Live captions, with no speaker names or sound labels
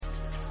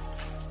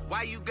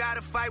Why you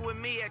gotta fight with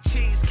me at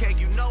Cheesecake?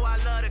 You know I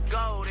love to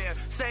go there.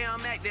 Say I'm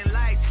acting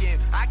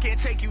light-skinned, I can't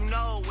take you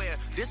nowhere.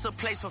 This a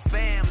place for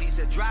families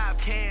that drive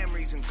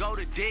Camrys and go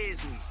to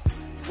Disney.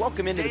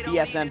 Welcome into the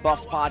BSN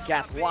Buffs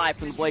podcast, live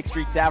from the Blake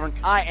Street Tavern.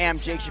 I am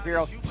Jake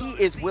Shapiro. He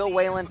is Will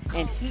Whalen,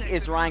 and he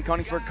is Ryan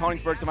Koenigsberg.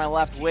 Koenigsberg to my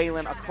left,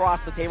 Whalen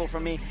across the table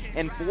from me.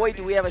 And boy,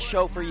 do we have a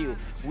show for you.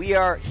 We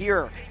are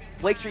here,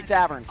 Blake Street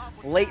Tavern,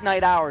 late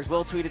night hours.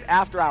 Will tweeted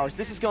after hours.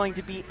 This is going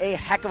to be a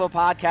heck of a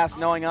podcast,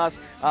 knowing us.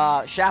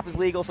 Shap is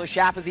legal, so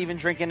Shap is even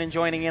drinking and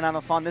joining in on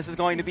the fun. This is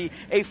going to be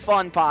a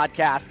fun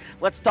podcast.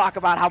 Let's talk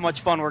about how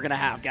much fun we're going to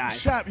have, guys.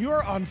 Shap, you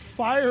are on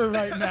fire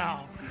right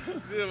now.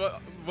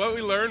 What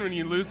we learn when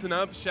you loosen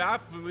up,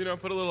 Shap,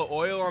 put a little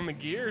oil on the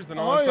gears, and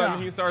all of a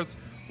sudden he starts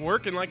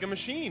working like a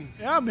machine.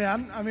 Yeah,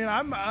 man. I mean,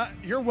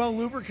 you're well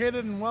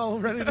lubricated and well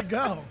ready to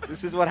go.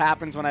 This is what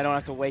happens when I don't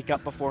have to wake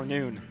up before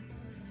noon.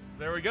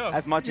 There we go.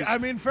 As much as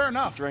fair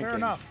enough. drinking. Fair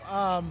enough.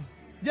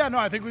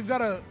 I think we've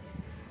got a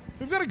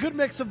good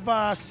mix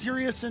of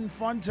serious and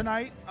fun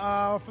tonight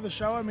for the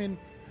show. I mean,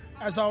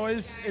 as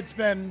always, it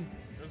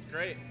was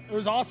great. It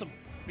was awesome.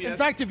 Yes. In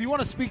fact, if you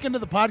want to speak into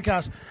the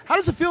podcast, how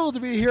does it feel to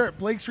be here at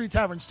Blake Street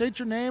Tavern? State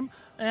your name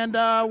and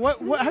how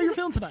you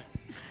feeling tonight.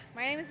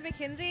 My name is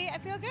Mackenzie. I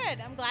feel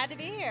good. I'm glad to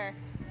be here.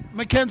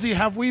 Mackenzie,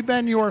 have we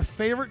been your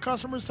favorite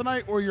customers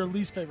tonight or your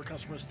least favorite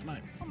customers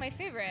tonight? Oh, my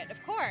favorite,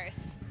 of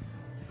course.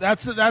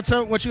 That's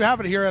what you have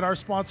it here at our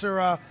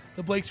sponsor,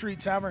 the Blake Street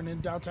Tavern in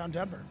downtown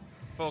Denver.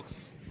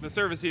 Folks, the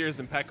service here is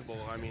impeccable.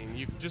 I mean,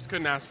 you just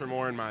couldn't ask for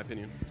more, in my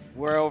opinion.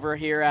 We're over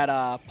here at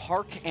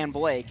Park and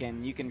Blake,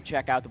 and you can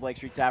check out the Blake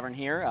Street Tavern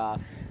here.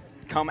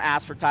 Come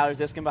ask for Tyler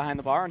Ziskin behind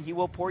the bar, and he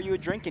will pour you a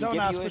drink and Don't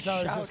give ask you for a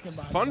Tyler shout. Ziskin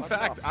behind Fun the bar.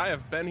 fact, I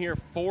have been here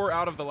 4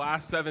 out of the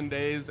last 7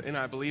 days, and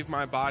I believe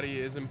my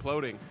body is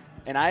imploding.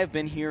 And I have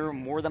been here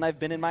more than I've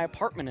been in my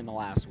apartment in the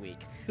last week.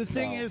 The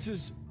thing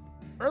is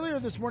earlier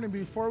this morning,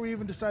 before we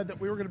even decided that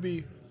we were going to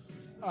be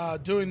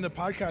doing the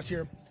podcast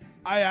here,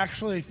 I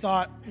actually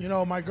thought,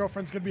 my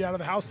girlfriend's going to be out of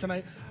the house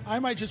tonight. I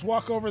might just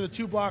walk over the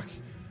 2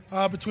 blocks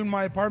between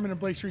my apartment and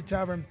Blake Street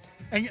Tavern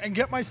and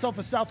get myself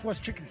a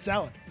Southwest chicken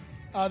salad.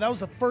 That was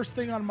the first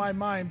thing on my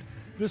mind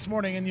this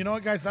morning. And you know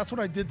what, guys? That's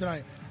what I did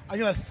tonight. I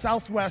got a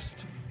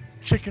Southwest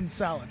chicken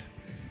salad.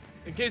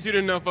 In case you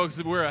didn't know,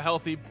 folks, we're a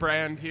healthy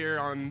brand here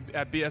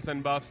at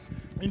BSN Buffs.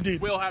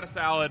 Indeed. Will had a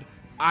salad.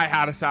 I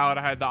had a salad.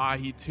 I had the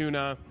ahi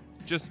tuna.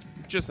 Just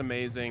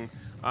amazing.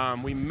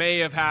 We may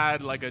have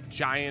had like a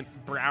giant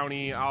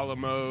brownie a la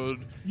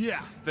mode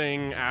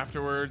thing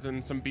afterwards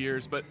and some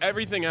beers, but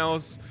everything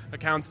else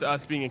accounts to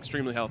us being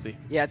extremely healthy.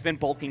 Yeah, it's been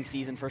bulking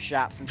season for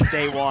Shap since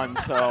day one,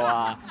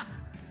 so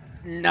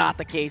not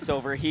the case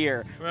over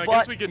here. Well, I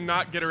guess we can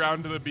not get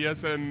around to the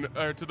BSN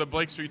or to the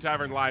Blake Street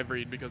Tavern live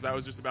read because that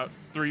was just about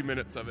 3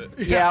 minutes of it.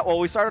 Yeah, well,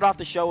 we started off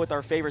the show with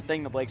our favorite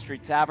thing, the Blake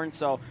Street Tavern,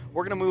 so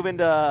we're going to move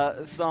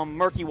into some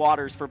murky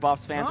waters for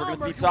Buffs fans. We're going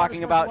to be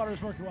talking about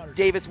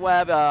Davis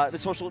Webb, the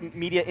social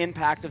media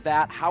impact of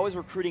that. How is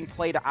recruiting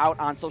played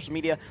out on social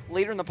media?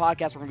 Later in the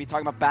podcast, we're going to be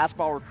talking about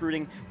basketball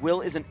recruiting.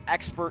 Will is an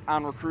expert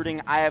on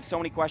recruiting. I have so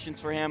many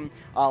questions for him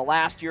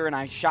last year, and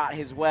I shot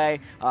his way.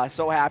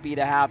 So happy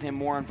to have him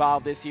more involved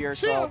this year,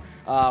 so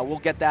we'll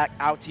get that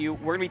out to you.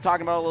 We're going to be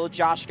talking about a little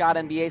Josh Scott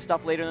NBA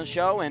stuff later in the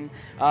show, and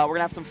we're going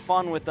to have some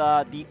fun with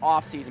the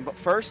off-season. But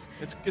first,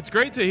 it's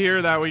great to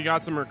hear that we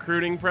got some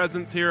recruiting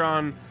presence here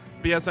on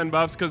BSN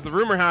Buffs because the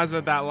rumor has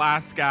it that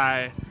last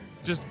guy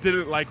just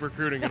didn't like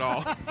recruiting at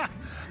all.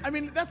 I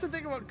mean, that's the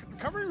thing about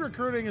covering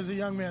recruiting is a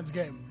young man's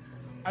game.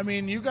 I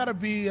mean, you got to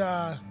be,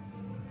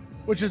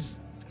 which is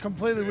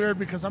completely weird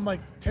because I'm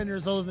like 10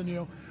 years older than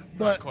you.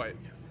 But, Not quite.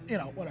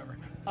 Whatever.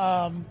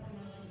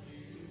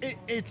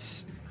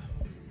 It's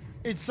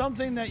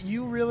something that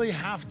you really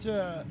have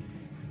to.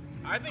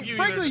 I think you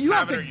frankly, either just you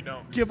have have it or to you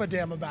don't. give a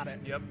damn about it.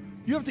 Yep.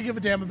 You have to give a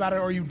damn about it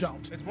or you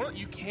don't. It's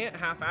you can't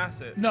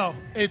half-ass it. No,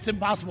 it's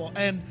impossible.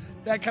 And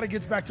that kind of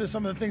gets back to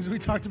some of the things we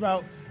talked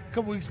about a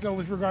couple weeks ago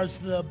with regards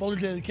to the Boulder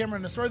Daily Camera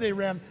and the story they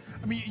ran.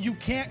 I mean, you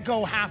can't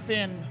go half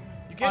in.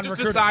 You can't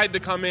just decide to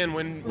come in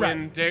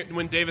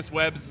when Davis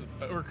Webb's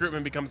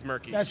recruitment becomes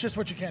murky. That's just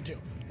what you can't do.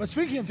 But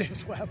speaking of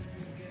Davis Webb.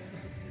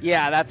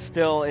 yeah, that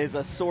still is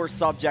a sore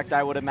subject,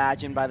 I would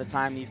imagine, by the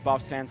time these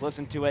Buffs fans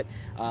listen to it.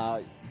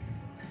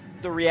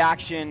 The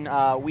reaction,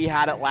 we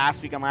had it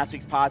last week on last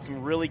week's pod,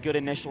 some really good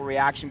initial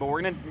reaction, but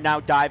we're going to now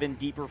dive in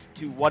deeper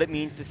to what it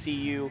means to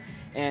CU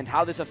and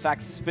how this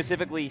affects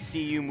specifically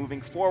CU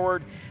moving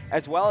forward,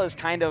 as well as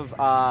kind of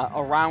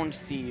around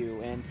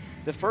CU. And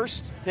the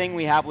first thing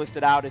we have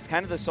listed out is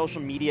kind of the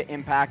social media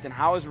impact and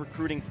how is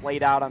recruiting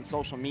played out on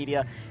social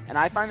media. And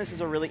I find this is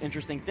a really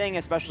interesting thing,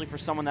 especially for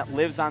someone that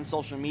lives on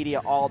social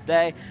media all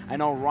day. I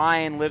know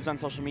Ryan lives on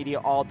social media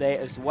all day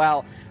as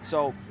well.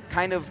 So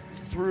kind of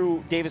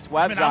through Davis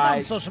Webb's I'm on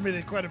eyes. social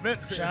media quite a bit,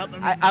 Shap.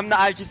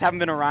 I just haven't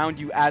been around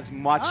you as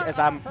much as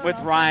I'm with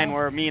enough, Ryan,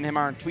 where me and him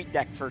are on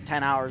TweetDeck for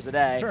 10 hours a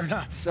day. Fair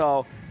enough.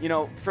 So,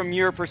 from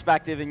your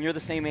perspective, and you're the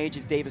same age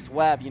as Davis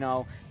Webb,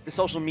 the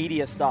social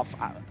media stuff,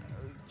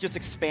 just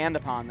expand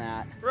upon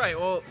that. Right.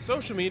 Well,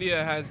 social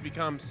media has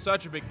become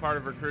such a big part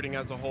of recruiting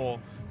as a whole.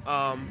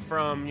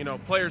 from,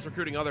 players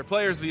recruiting other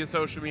players via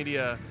social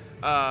media,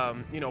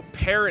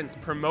 parents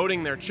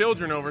promoting their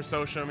children over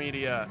social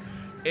media.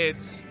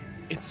 It's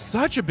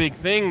such a big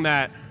thing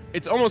that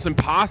it's almost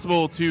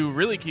impossible to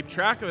really keep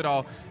track of it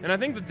all. And I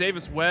think the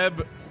Davis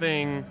Webb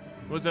thing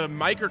was a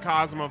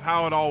microcosm of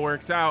how it all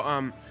works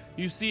out.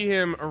 You see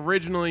him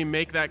originally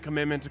make that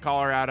commitment to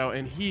Colorado,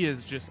 and he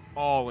is just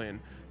all in.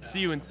 Yeah. See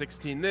you in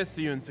 16 this,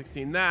 see you in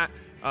 16 that.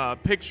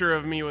 Picture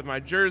of me with my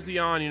jersey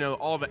on,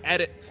 all the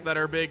edits that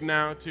are big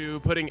now too.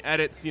 Putting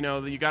edits, you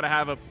got to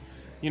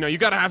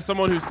have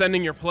someone who's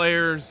sending your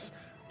players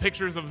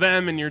pictures of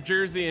them in your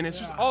jersey, and it's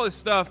just all this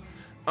stuff.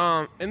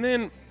 And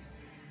then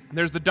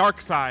there's the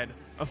dark side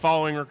of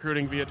following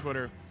recruiting via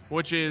Twitter,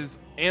 which is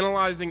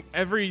analyzing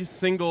every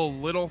single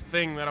little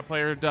thing that a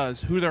player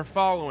does, who they're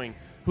following,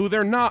 who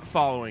they're not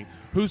following,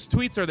 whose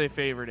tweets are they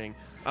favoriting,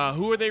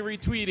 who are they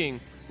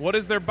retweeting, what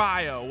is their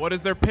bio, what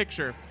is their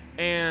picture.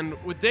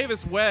 And with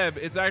Davis Webb,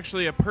 it's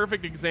actually a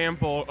perfect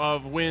example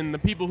of when the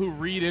people who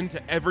read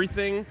into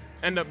everything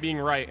end up being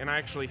right, and I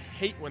actually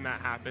hate when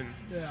that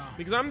happens. Yeah.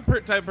 Because I'm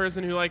the type of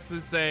person who likes to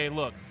say,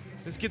 look,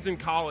 this kid's in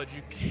college.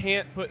 You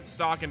can't put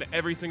stock into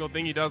every single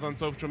thing he does on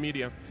social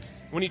media.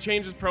 When he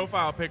changed his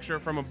profile picture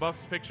from a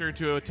Buffs picture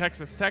to a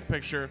Texas Tech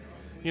picture,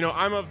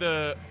 I'm of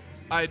the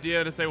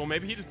idea to say, well,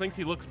 maybe he just thinks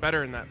he looks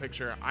better in that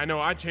picture. I know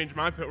I change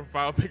my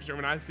profile picture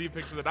when I see a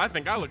picture that I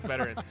think I look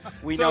better in.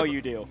 We know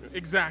you do.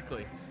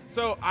 Exactly.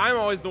 So I'm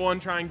always the one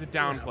trying to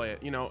downplay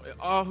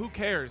it. Who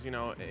cares?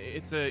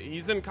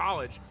 He's in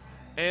college.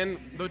 And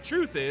the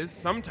truth is,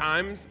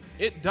 sometimes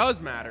it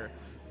does matter.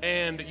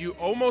 And you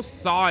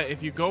almost saw it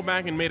if you go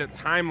back and made a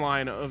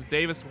timeline of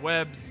Davis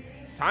Webb's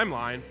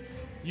timeline.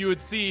 You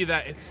would see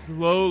that it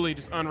slowly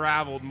just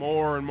unraveled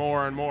more and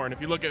more and more. And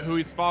if you look at who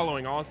he's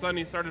following, all of a sudden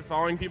he started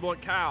following people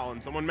at Cal,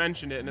 and someone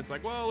mentioned it, and it's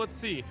like, well, let's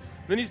see.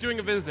 Then he's doing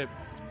a visit.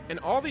 And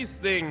all these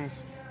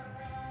things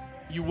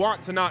you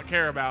want to not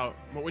care about,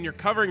 but when you're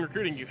covering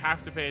recruiting, you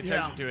have to pay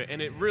attention to it,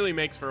 and it really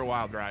makes for a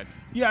wild ride.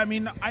 Yeah, I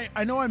mean,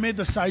 I know I made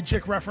the side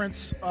chick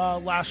reference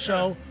last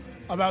show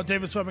about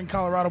Davis Webb in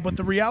Colorado, but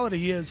the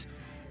reality is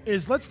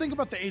let's think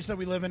about the age that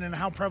we live in and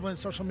how prevalent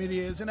social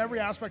media is in every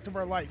aspect of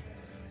our life.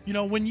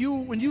 When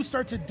you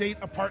start to date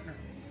a partner,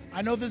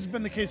 I know this has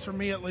been the case for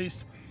me at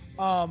least,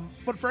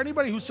 but for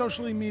anybody who's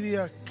social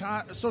media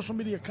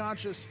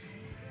conscious,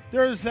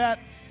 there is that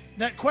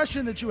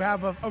question that you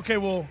have of, okay,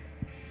 well,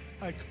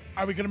 like,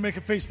 are we going to make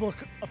a Facebook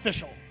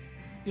official?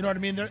 You know what I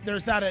mean?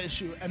 There's that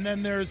issue. And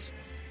then there's,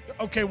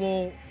 okay,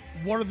 well,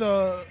 what are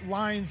the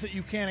lines that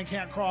you can and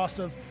can't cross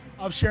of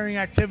sharing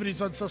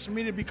activities on social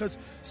media? Because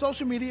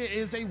social media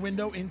is a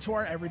window into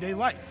our everyday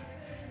life,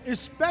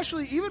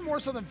 especially even more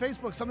so than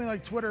Facebook, something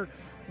like Twitter,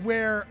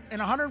 where in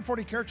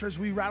 140 characters,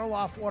 we rattle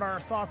off what our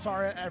thoughts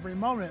are at every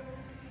moment.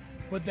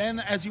 But then,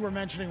 as you were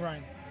mentioning,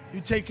 Ryan, you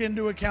take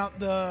into account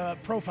the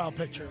profile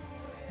picture,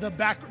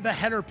 the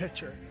header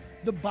picture,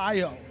 the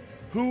bio.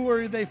 Who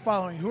are they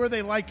following? Who are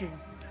they liking?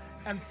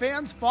 And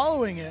fans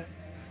following it,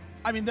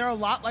 I mean, they're a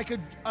lot like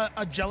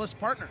a jealous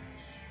partner.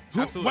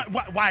 Absolutely.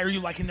 Why are you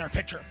liking their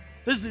picture?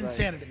 This is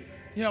insanity.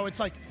 It's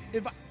like,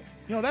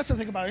 that's the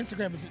thing about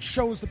Instagram is it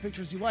shows the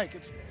pictures you like.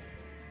 It's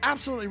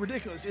absolutely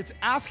ridiculous. It's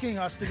asking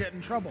us to get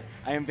in trouble.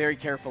 I am very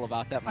careful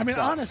about that myself. I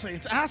mean, honestly,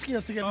 it's asking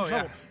us to get in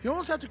trouble. Yeah. You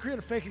almost have to create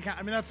a fake account.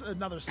 I mean, that's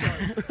another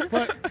story.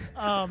 But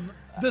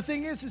the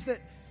thing is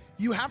that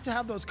you have to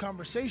have those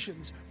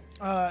conversations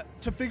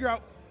to figure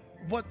out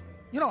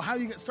how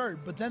you get started.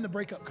 But then the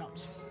breakup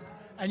comes.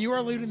 And you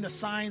are leading the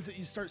signs that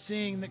you start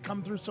seeing that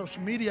come through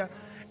social media.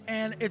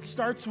 And it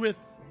starts with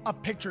a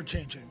picture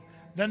changing,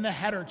 then the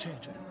header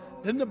changing,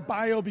 then the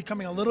bio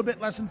becoming a little bit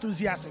less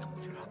enthusiastic.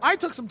 I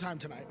took some time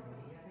tonight,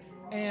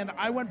 and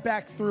I went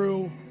back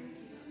through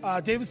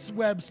Davis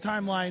Webb's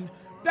timeline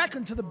back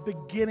into the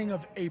beginning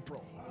of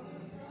April.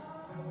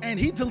 And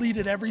he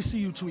deleted every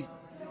CU tweet.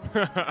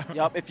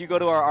 Yep, if you go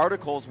to our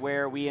articles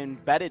where we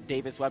embedded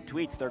Davis Webb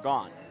tweets, they're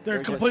gone.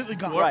 They're completely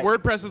gone. Right.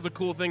 WordPress is a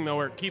cool thing, though,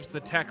 where it keeps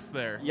the text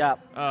there. Yep.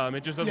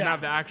 It just doesn't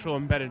have the actual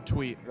embedded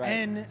tweet. Right.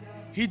 And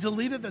he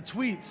deleted the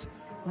tweets,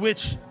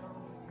 which,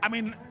 I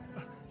mean,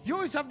 you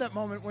always have that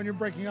moment when you're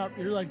breaking up.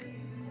 You're like,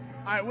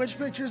 all right, which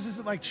pictures is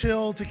it like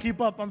chill to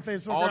keep up on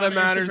Facebook? All or that on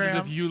matters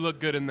Instagram? is if you look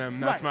good in them.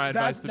 That's my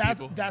advice to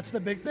people. That's the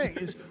big thing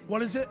is what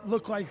does it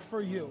look like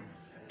for you?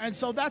 And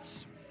so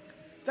that's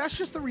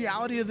just the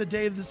reality of the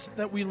day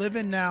that we live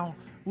in now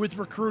with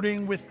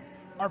recruiting, with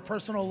our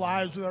personal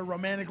lives, with our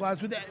romantic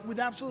lives, with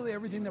absolutely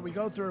everything that we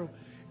go through,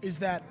 is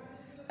that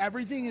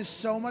everything is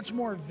so much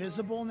more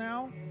visible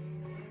now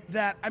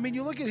that, I mean,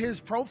 you look at his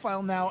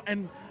profile now,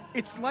 and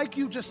it's like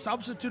you just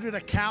substituted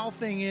a Cal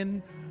thing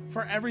in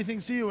for everything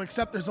CU,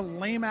 except there's a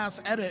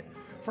lame-ass edit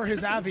for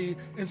his Avi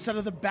instead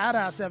of the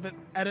badass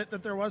edit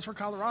that there was for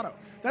Colorado.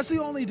 That's the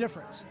only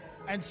difference.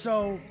 And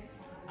so,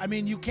 I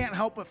mean, you can't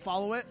help but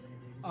follow it,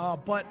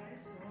 but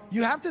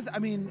you have to, I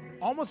mean,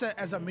 almost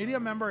as a media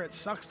member, it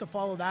sucks to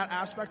follow that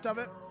aspect of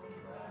it.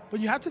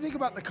 But you have to think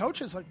about the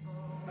coaches. Like,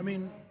 I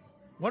mean,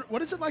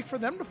 what is it like for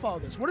them to follow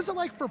this? What is it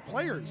like for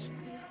players?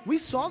 We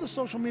saw the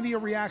social media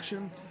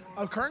reaction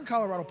current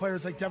Colorado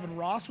players like Devin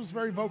Ross was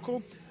very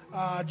vocal,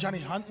 Johnny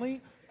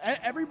Huntley.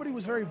 Everybody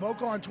was very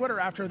vocal on Twitter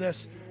after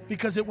this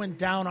because it went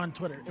down on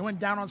Twitter. It went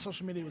down on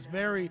social media. It was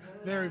very,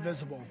 very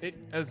visible.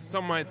 As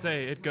some might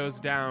say, it goes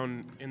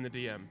down in the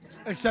DMs.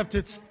 Except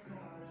it's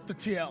the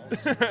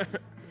TLs.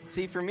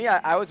 See, for me,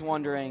 I was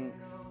wondering,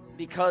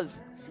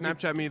 because...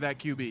 Snapchat me that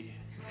QB.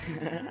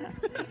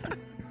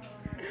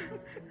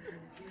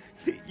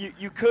 See,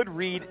 you could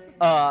read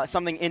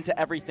something into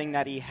everything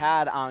that he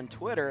had on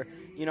Twitter,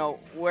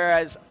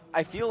 whereas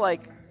I feel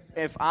like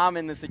if I'm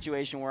in the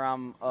situation where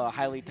I'm a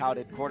highly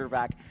touted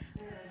quarterback,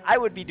 I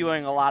would be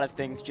doing a lot of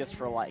things just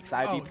for likes.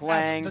 I'd be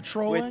playing the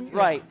trolling,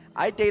 right.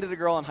 I dated a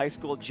girl in high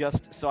school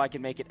just so I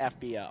could make it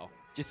FBO,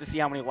 just to see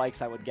how many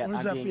likes I would get What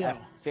is on being FBO?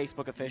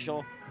 Facebook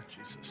official. Oh,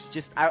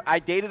 Jesus. I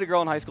dated a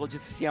girl in high school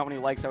just to see how many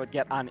likes I would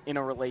get in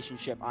a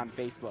relationship on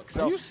Facebook.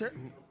 So Are you serious?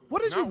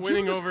 What did Not you do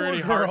winning to this over poor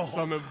any girl? hearts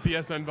on the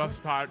PSN Buffs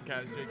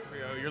podcast, Jake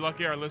Trio. You're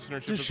lucky our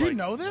listenership Does is she like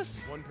know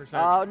this?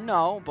 1%.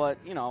 no, but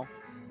You're a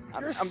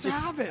I'm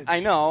savage. Just,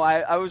 I know.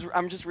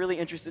 I'm just really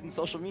interested in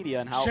social media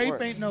and how it Shape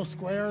works. ain't no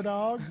square,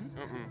 dog.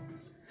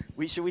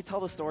 Should we tell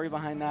the story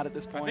behind that at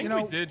this I point? think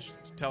we did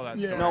tell that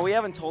story. No, we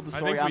haven't told the I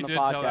story think on we the did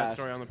podcast. tell that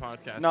story on the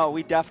podcast. No,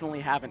 we definitely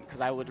haven't,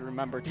 because I would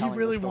remember telling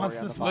really the story wants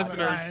on this the listen- podcast.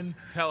 Listeners, Ryan.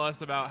 tell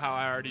us about how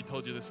I already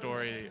told you the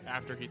story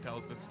after he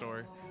tells this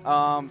story.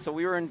 So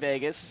we were in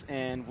Vegas,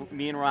 and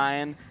me and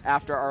Ryan,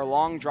 after our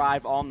long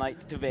drive all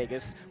night to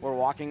Vegas, were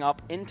walking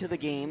up into the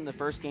game, the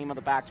first game of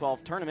the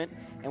Pac-12 tournament,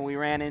 and we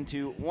ran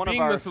into one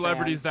Being of our the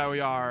celebrities fans. that we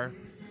are,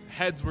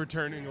 heads were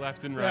turning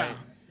left and right.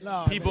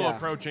 No, People yeah.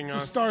 approaching it's a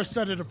us.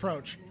 star-studded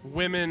approach.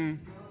 Women,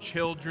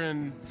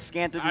 children.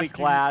 Scantily asking-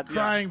 clad. Yeah.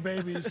 Crying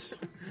babies,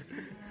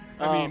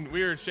 I mean,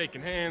 we were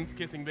shaking hands,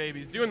 kissing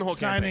babies, doing the whole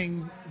campaign.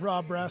 signing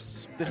raw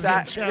breasts. This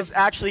and chests.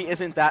 actually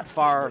isn't that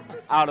far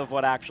out of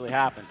what actually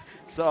happened.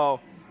 So,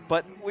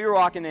 but we were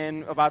walking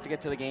in, about to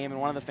get to the game,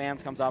 and one of the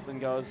fans comes up and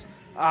goes,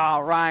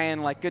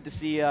 Ryan, good to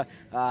see you,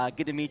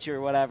 good to meet you,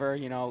 or whatever.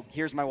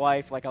 Here's my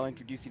wife. I'll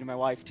introduce you to my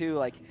wife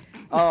too.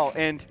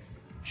 And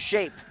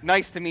Shape,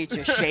 nice to meet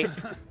you, Shape.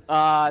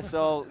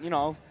 So,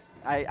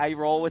 I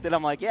roll with it.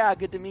 I'm like, yeah,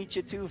 good to meet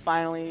you too.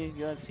 Finally,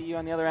 see you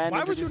on the other end. Why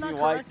would you introduce not your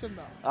wife. correct him,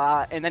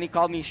 though? And then he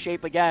called me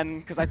Shape again,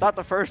 because I thought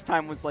the first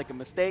time was a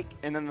mistake,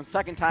 and then the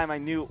second time I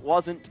knew it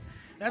wasn't.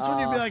 That's when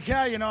you'd be like,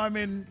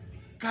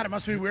 God, it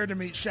must be weird to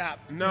meet Shap.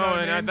 No, You know what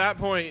I and at mean? that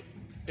point,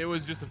 it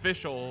was just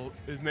official.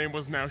 His name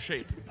was now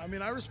Shape. I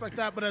mean, I respect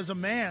that, but as a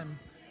man,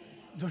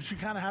 don't you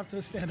kind of have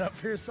to stand up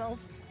for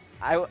yourself?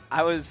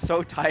 I was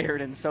so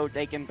tired and so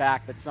taken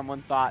back that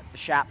someone thought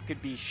Shap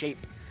could be Shape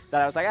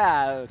that I was like,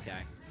 okay.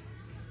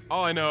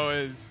 All I know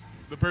is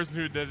the person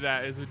who did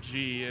that is a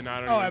G, and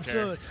I don't even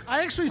Absolutely.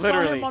 I actually saw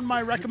Literally. him on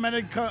my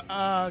recommended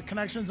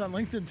connections on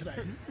LinkedIn today,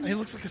 and he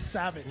looks like a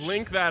savage. care.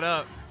 Link that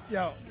up.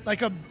 Yo,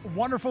 like a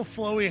wonderful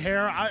flowy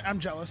hair. I'm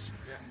jealous.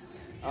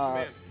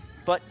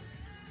 But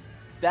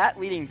that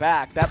leading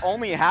back, that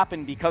only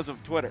happened because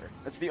of Twitter.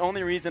 That's the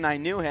only reason I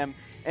knew him.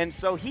 And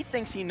so he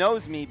thinks he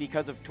knows me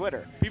because of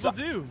Twitter. People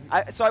So do.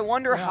 So I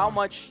wonder Yeah. how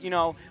much,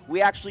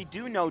 we actually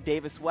do know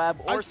Davis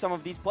Webb or some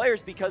of these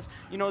players, because,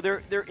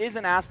 there is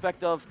an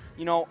aspect of,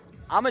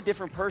 I'm a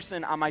different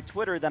person on my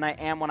Twitter than I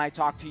am when I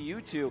talk to you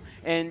two.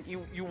 And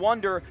you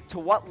wonder, to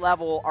what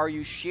level are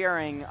you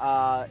sharing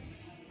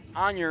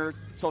on your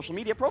social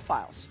media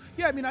profiles?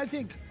 Yeah, I mean, I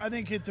think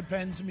it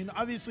depends. I mean,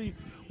 obviously,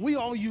 we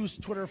all use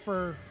Twitter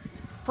for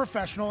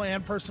professional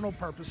and personal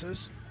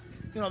purposes.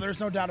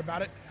 There's no doubt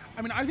about it.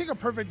 I mean, I think a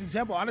perfect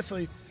example,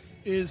 honestly,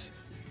 is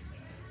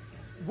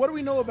what do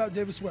we know about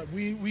Davis Webb?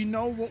 We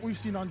know what we've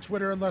seen on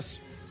Twitter,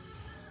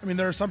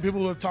 there are some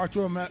people who have talked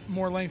to him at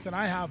more length than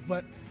I have,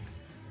 but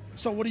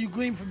so what do you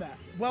glean from that?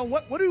 Well,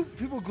 what do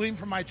people glean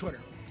from my Twitter?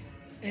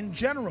 In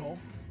general,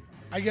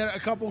 I get a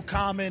couple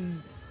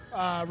common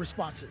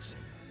responses.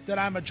 That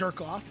I'm a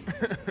jerk off,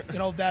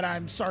 that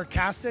I'm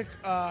sarcastic,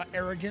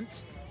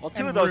 arrogant. Well, two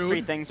and of those rude.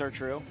 three things are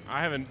true. I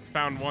haven't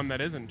found one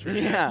that isn't true.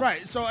 Yeah.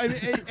 Right. So,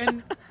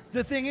 and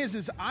the thing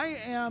is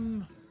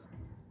I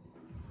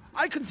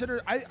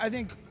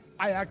think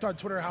I act on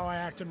Twitter how I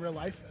act in real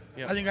life.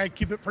 Yep. I think I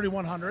keep it pretty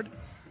 100.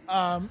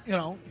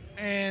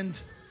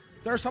 And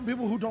there are some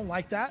people who don't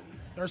like that.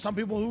 There are some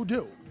people who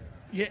do.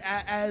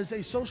 As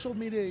a social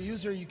media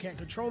user, you can't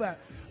control that.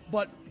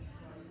 But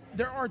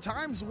there are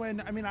times when,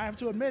 I have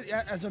to admit,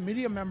 as a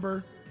media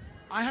member,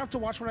 I have to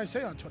watch what I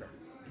say on Twitter.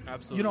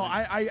 Absolutely.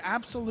 I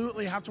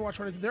absolutely have to watch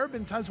what I say. There have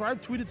been times where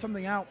I've tweeted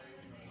something out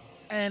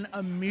and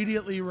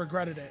immediately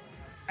regretted it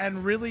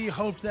and really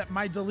hoped that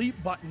my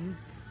delete button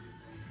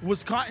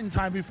was caught in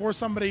time before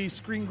somebody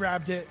screen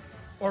grabbed it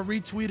or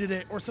retweeted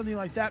it or something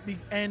like that.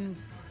 And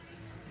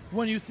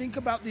when you think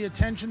about the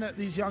attention that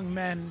these young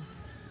men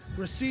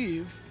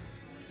receive,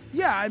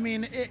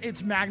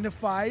 it's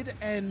magnified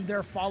and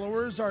their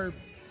followers are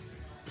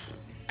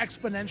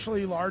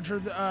exponentially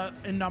larger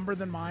in number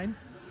than mine.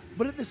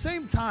 But at the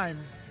same time,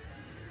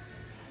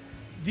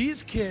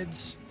 these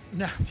kids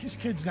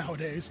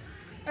nowadays,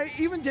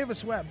 even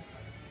Davis Webb,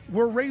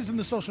 were raised in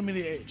the social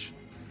media age.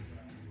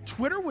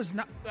 Twitter was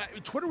not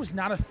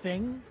a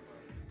thing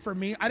for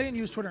me, I didn't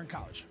use Twitter in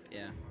college.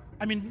 Yeah.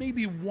 I mean,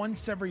 maybe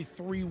once every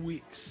 3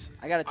 weeks.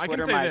 I got a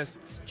Twitter my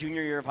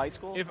junior year of high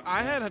school. If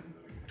I had a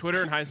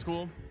Twitter in high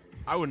school,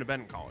 I wouldn't have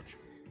been in college.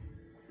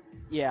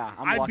 Yeah,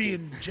 I'd lucky. be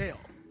in jail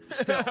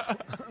still.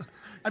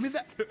 I mean,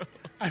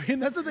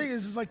 that's the thing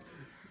is like,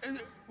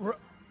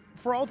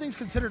 for all things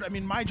considered, I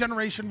mean, my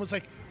generation was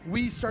like,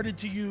 we started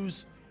to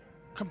use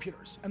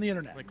computers and the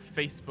internet. Like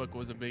Facebook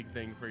was a big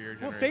thing for your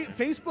Well, generation.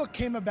 Facebook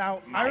came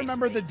about. I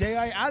remember the day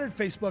I added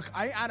Facebook.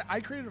 I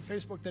created a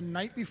Facebook the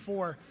night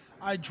before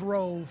I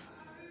drove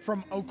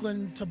from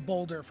Oakland to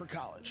Boulder for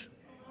college.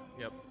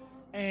 Yep.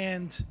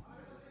 And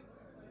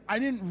I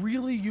didn't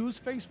really use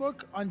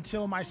Facebook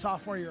until my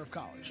sophomore year of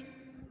college.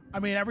 I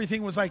mean,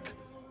 everything was like,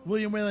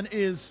 William Whalen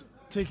is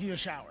taking a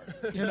shower,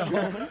 you know?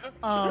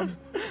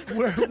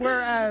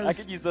 Whereas... I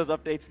could use those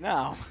updates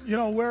now. You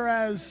know,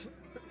 whereas...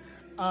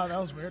 that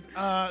was weird.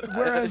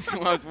 Whereas a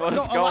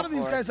lot of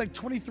these guys, like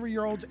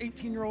 23-year-olds,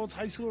 18-year-olds,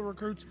 high school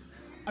recruits,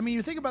 I mean,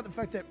 you think about the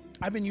fact that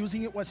I've been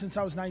using it since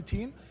I was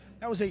 19.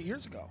 That was 8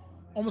 years ago.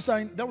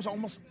 That was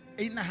almost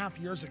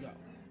 8.5 years ago.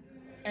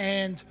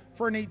 And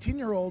for an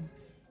 18-year-old,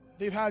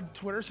 they've had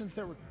Twitter since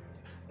they were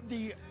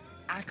the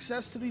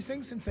access to these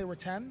things since they were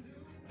 10.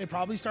 They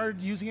probably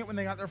started using it when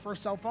they got their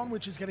first cell phone,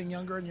 which is getting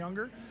younger and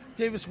younger.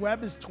 Davis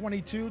Webb is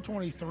 22,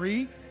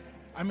 23.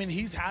 I mean,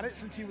 he's had it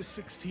since he was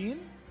 16.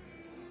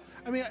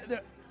 I mean,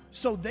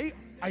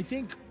 I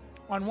think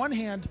on one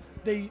hand,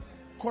 they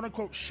quote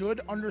unquote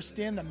should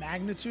understand the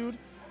magnitude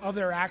of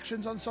their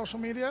actions on social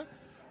media,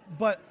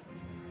 but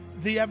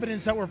the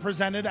evidence that we're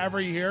presented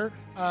every year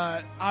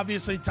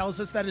obviously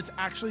tells us that it's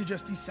actually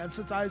just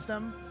desensitized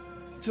them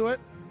to it.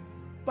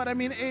 But I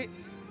mean,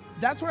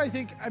 that's what I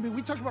think. I mean,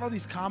 we talk about all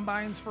these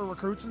combines for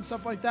recruits and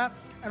stuff like that,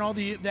 and all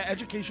the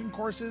education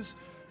courses,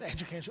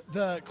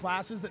 the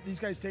classes that these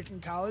guys take in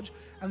college,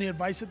 and the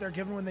advice that they're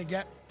given when they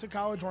get to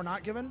college or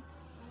not given.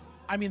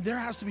 I mean, there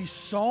has to be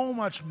so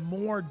much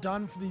more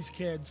done for these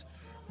kids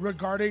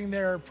regarding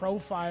their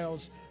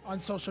profiles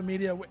on social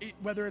media,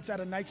 whether it's at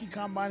a Nike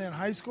Combine in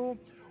high school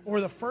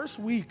or the first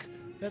week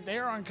that they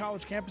are on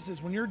college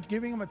campuses. When you're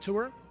giving them a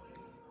tour,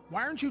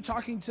 why aren't you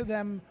talking to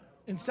them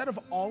instead of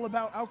all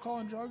about alcohol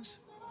and drugs?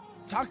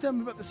 Talk to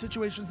them about the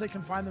situations they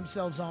can find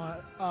themselves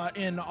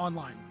in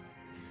online.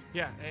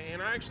 Yeah,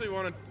 and I actually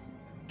want to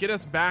get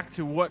us back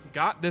to what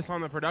got this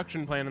on the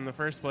production plan in the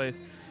first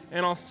place.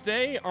 And I'll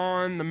stay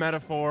on the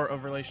metaphor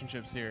of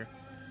relationships here.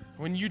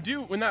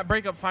 When that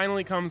breakup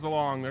finally comes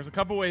along, there's a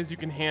couple ways you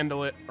can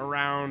handle it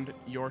around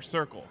your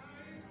circle.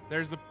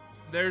 There's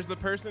the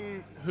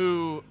person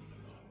who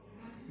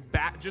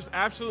just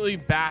absolutely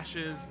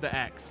bashes the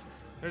ex.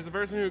 There's the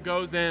person who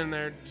goes in and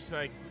they're just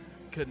like,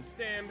 couldn't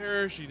stand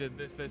her, she did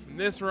this, and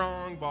this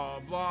wrong, blah,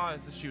 blah,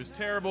 she was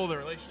terrible, the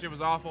relationship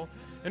was awful.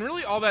 And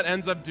really all that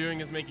ends up doing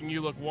is making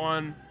you look,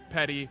 1,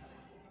 petty,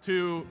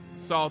 2,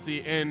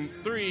 salty, and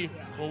 3,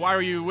 well, why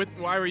were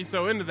you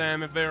so into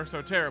them if they were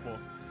so terrible?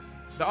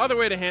 The other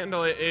way to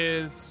handle it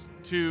is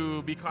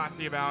to be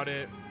classy about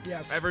it.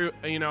 Yes.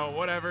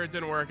 Whatever, it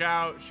didn't work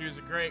out. She was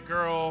a great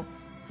girl,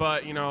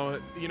 but we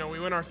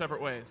went our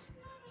separate ways.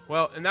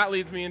 Well, and that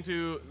leads me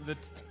into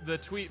the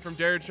tweet from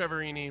Jared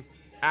Treverini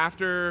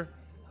after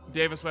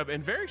Davis Webb,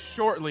 and very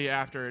shortly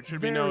after, it should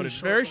be noted,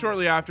 very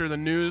shortly after the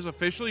news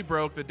officially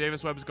broke that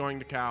Davis Webb is going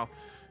to Cal.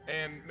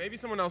 And maybe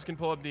someone else can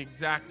pull up the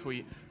exact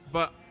tweet,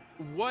 but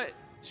what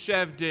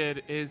Chev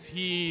did is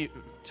he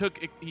took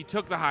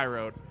the high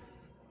road,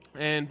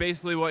 and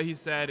basically what he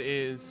said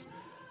is,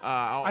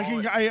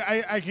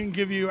 I can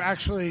give you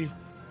actually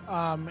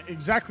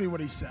exactly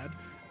what he said,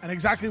 and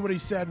exactly what he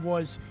said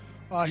was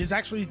his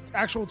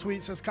actual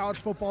tweet says college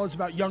football is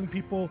about young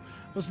people.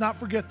 Let's not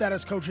forget that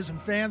as coaches and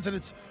fans, and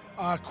it's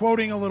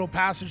quoting a little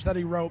passage that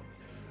he wrote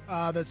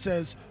that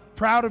says,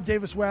 proud of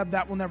Davis Webb,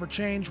 that will never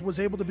change, was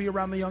able to be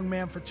around the young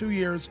man for 2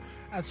 years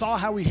and saw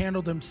how he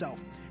handled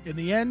himself. In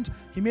the end,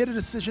 he made a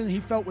decision he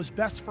felt was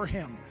best for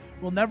him.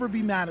 We'll never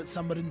be mad at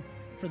somebody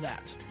for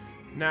that.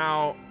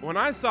 Now, when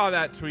I saw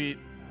that tweet,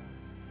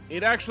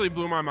 it actually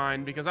blew my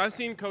mind because I've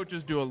seen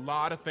coaches do a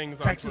lot of things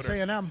on Texas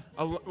Twitter. A&M.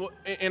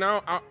 And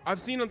I've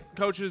seen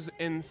coaches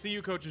and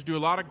CU coaches do a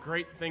lot of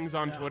great things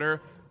on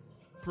Twitter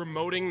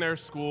promoting their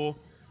school.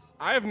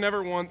 I have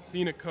never once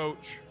seen a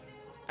coach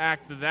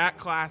act that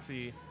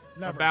classy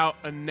about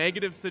a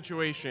negative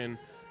situation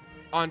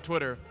on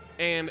Twitter.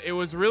 And it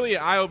was really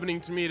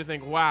eye-opening to me to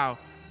think, wow,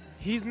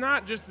 he's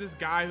not just this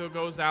guy who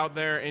goes out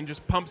there and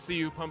just pumps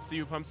CU, pumps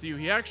CU, pumps CU.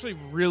 He actually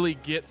really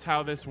gets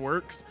how this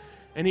works,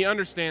 and he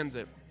understands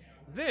it.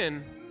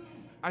 Then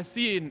I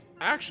see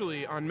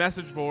actually on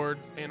message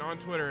boards and on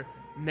Twitter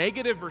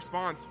negative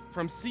response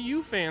from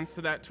CU fans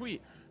to that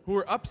tweet who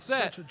were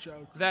upset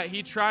that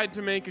he tried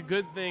to make a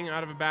good thing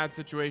out of a bad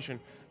situation.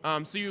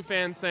 CU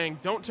fans saying,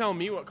 don't tell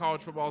me what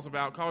college football is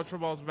about. College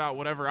football is about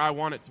whatever I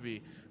want it to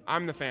be.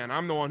 I'm the fan.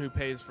 I'm the one who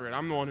pays for it.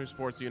 I'm the one who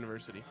supports the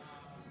university.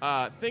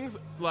 Things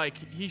like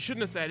he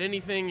shouldn't have said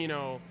anything,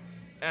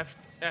 F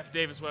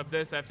Davis Webb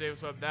this, F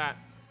Davis Webb that.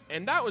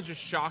 And that was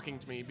just shocking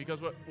to me because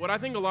what I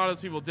think a lot of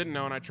those people didn't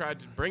know, and I tried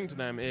to bring to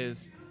them,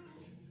 is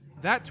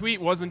that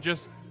tweet wasn't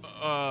just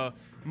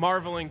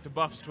marveling to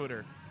Buff's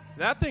Twitter.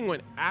 That thing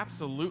went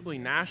absolutely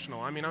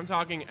national. I mean, I'm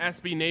talking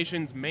SB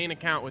Nation's main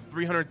account with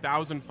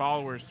 300,000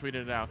 followers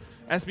tweeted it out.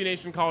 SB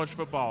Nation College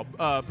Football,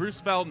 Bruce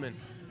Feldman,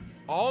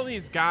 all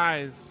these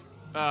guys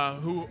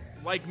who,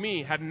 like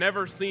me, had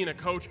never seen a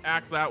coach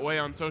act that way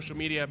on social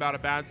media about a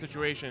bad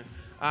situation.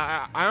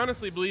 I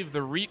honestly believe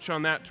the reach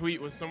on that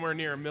tweet was somewhere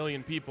near 1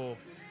 million people,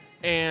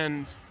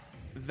 and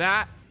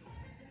that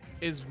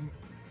is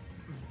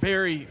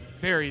very,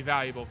 very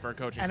valuable for a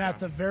coaching staff. At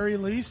the very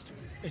least,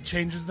 it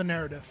changes the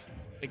narrative.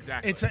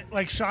 Exactly. It's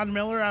like Sean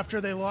Miller after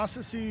they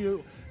lost to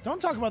CU.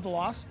 Don't talk about the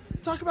loss.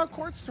 Talk about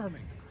court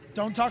storming.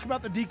 Don't talk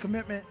about the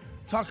decommitment.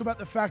 Talk about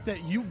the fact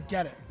that you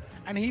get it.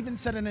 And he even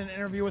said in an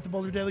interview with the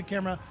Boulder Daily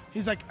Camera,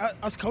 he's like,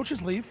 us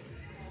coaches leave.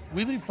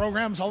 We leave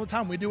programs all the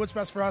time. We do what's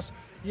best for us.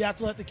 You have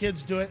to let the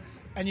kids do it.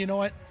 And you know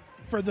what?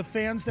 For the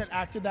fans that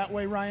acted that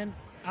way, Ryan,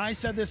 and I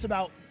said this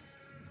about,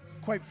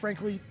 quite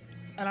frankly,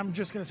 and I'm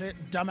just going to say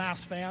it,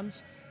 dumbass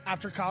fans,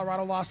 after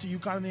Colorado lost to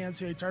UConn in the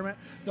NCAA tournament,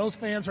 those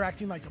fans are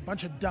acting like a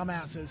bunch of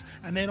dumbasses,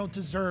 and they don't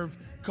deserve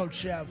Coach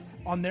Chev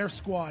on their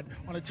squad,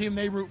 on a team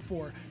they root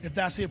for, if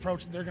that's the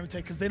approach that they're going to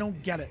take, because they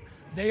don't get it.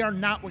 They are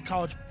not what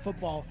college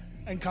football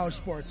and college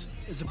sports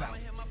is about.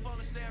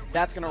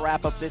 That's going to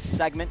wrap up this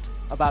segment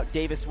about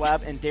Davis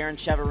Webb and Darren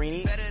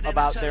Chiaverini,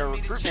 about their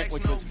recruitment,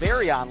 which was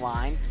very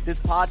online. This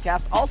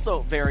podcast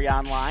also very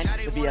online,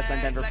 the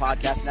BSN Denver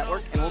Podcast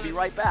Network, and we'll be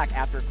right back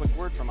after a quick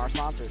word from our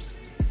sponsors.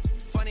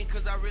 Funny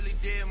because I really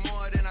did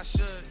more than I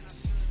should.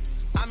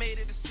 I made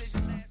a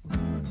decision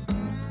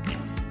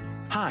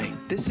Hi,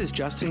 this is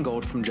Justin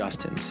Gold from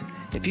Justin's.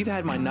 If you've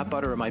had my nut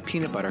butter or my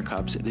peanut butter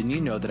cups, then you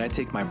know that I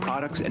take my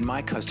products and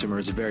my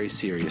customers very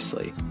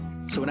seriously.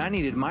 So when I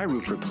needed my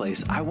roof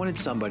replaced, I wanted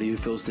somebody who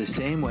feels the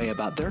same way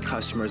about their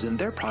customers and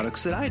their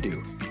products that I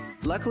do.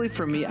 Luckily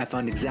for me, I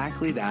found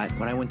exactly that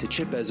when I went to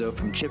Chip Ezzo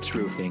from Chip's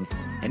Roofing,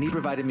 and he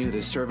provided me with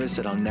a service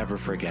that I'll never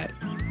forget.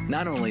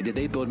 Not only did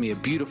they build me a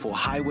beautiful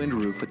high-wind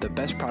roof with the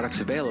best products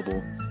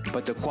available,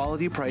 but the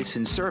quality, price,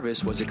 and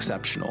service was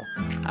exceptional.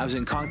 I was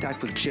in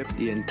contact with Chip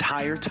the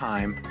entire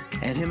time,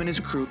 and him and his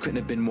crew couldn't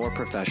have been more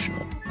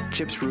professional.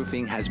 Chip's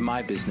Roofing has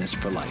my business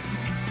for life.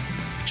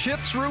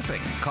 Chip's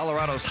Roofing,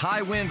 Colorado's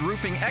high-wind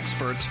roofing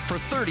experts for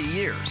 30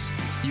 years.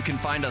 You can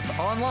find us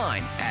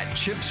online at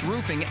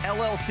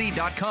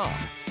chipsroofingllc.com.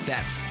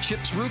 That's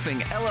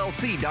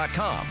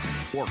chipsroofingllc.com.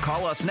 Or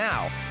call us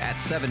now at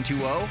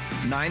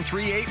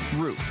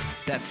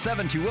 720-938-ROOF. That's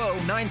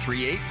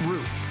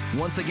 720-938-ROOF.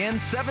 Once again,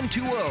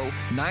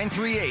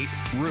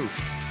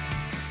 720-938-ROOF.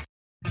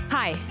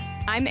 Hi,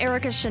 I'm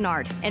Erica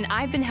Chenard, and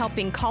I've been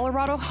helping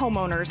Colorado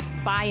homeowners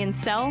buy and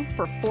sell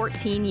for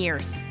 14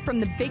 years. From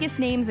the biggest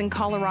names in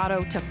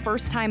Colorado to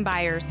first-time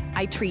buyers,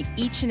 I treat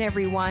each and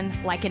every one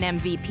like an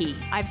MVP.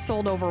 I've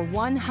sold over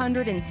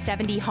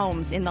 170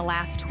 homes in the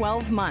last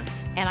 12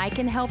 months, and I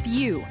can help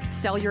you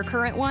sell your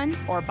current one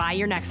or buy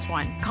your next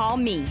one. Call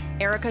me,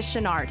 Erica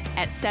Chenard,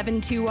 at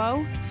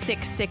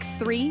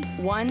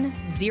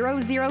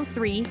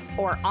 720-663-1003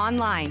 or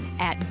online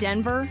at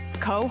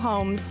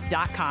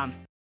denvercohomes.com.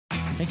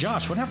 Hey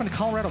Josh, what happened to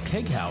Colorado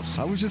Keg House?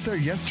 I was just there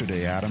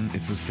yesterday, Adam.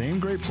 It's the same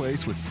great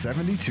place with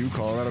 72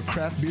 Colorado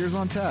craft beers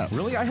on tap.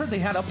 Really? I heard they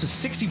had up to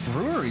 60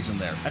 breweries in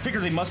there. I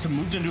figured they must have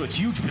moved into a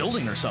huge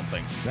building or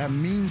something. That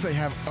means they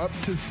have up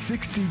to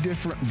 60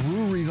 different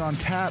breweries on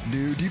tap,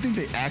 dude. Do you think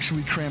they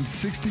actually crammed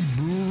 60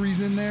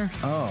 breweries in there?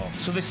 Oh,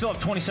 so they still have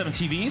 27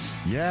 TVs?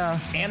 Yeah.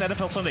 And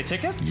NFL Sunday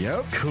Ticket?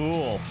 Yep.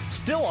 Cool.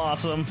 Still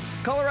awesome.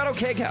 Colorado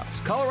Keg House,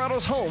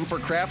 Colorado's home for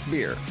craft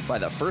beer, by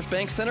the First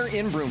Bank Center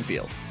in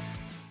Broomfield.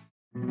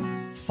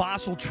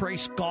 Fossil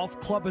Trace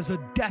Golf Club is a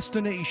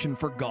destination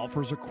for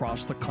golfers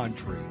across the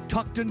country.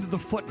 Tucked into the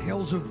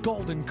foothills of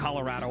Golden,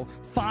 Colorado,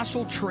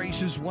 Fossil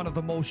Trace is one of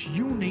the most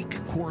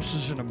unique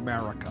courses in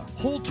America.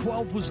 Hole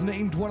 12 was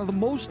named one of the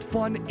most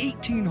fun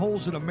 18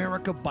 holes in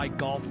America by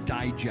Golf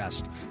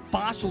Digest.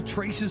 Fossil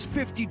Trace is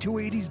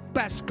 5280's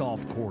best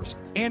golf course,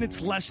 and it's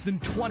less than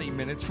 20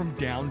 minutes from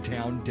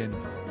downtown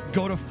Denver.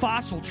 Go to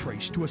Fossil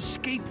Trace to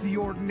escape the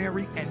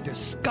ordinary and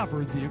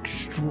discover the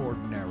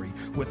extraordinary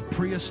with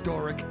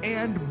prehistoric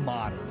and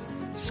modern.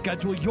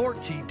 Schedule your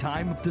tee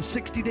time up to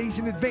 60 days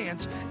in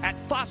advance at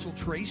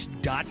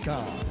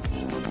fossiltrace.com.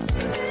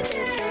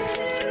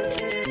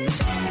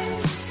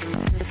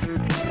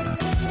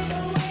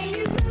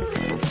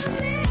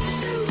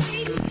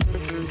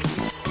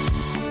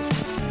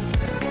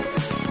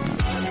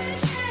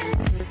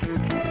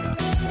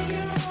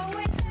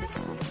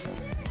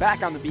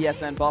 Back on the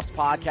BSN Buffs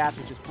podcast,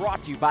 which is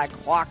brought to you by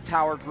Clock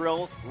Tower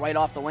Grill, right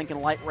off the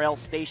Lincoln Light Rail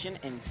Station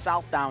in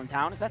South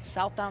Downtown. Is that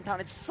South Downtown?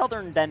 It's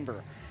Southern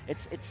Denver.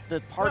 It's the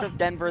part of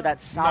Denver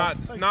that's south.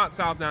 It's not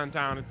South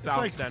Downtown. It's South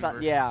like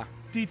Denver. Yeah.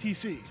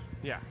 DTC.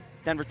 Yeah.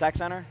 Denver Tech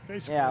Center?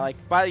 Basically. Yeah, like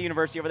by the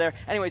university over there.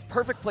 Anyways,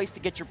 perfect place to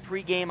get your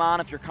pregame on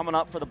if you're coming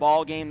up for the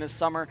ball game this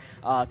summer.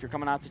 If you're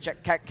coming out to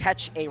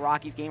catch a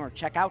Rockies game or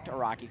check out a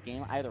Rockies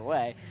game, either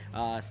way,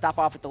 stop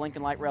off at the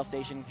Lincoln Light Rail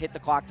Station, hit the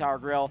Clock Tower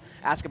Grill,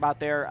 ask about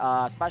their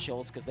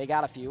specials because they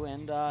got a few,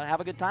 and have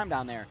a good time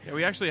down there. Yeah,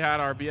 we actually had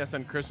our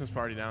BSN Christmas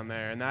party down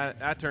there, and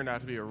that turned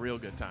out to be a real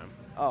good time.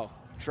 Oh,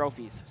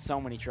 trophies.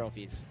 So many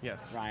trophies.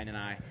 Yes. Ryan and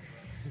I.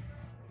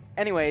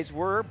 Anyways,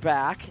 we're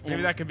back.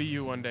 Maybe that could be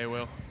you one day,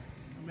 Will.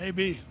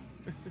 Maybe.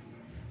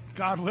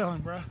 God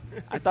willing, bro.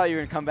 I thought you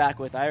were going to come back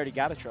with, I already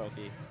got a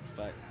trophy,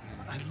 but...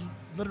 I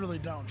literally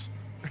don't.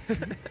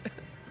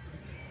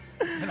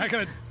 And I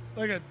got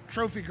a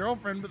trophy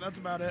girlfriend, but that's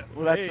about it.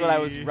 Well, that's what I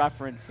was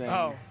referencing.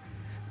 Oh.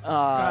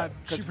 God,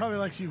 she probably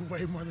likes you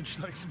way more than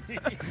she likes me.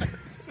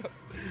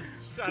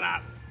 Shut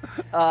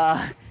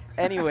up.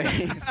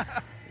 Anyways,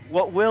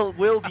 what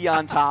we'll be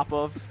on top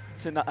of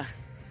tonight...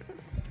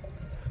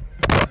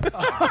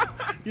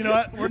 You know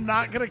what? We're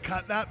not going to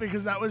cut that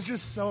because that was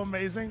just so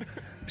amazing.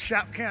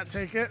 Shap can't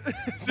take it.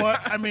 But,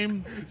 I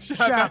mean, Shap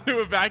had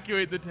to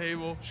evacuate the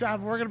table. Shap,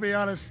 we're going to be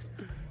honest.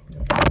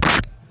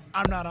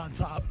 I'm not on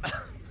top.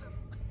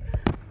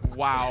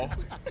 Wow.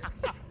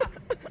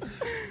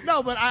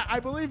 No, but I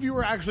believe you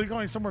were actually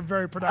going somewhere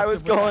very productive. I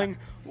was going,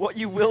 what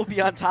you will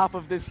be on top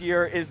of this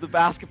year is the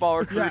basketball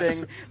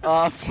recruiting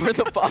for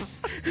the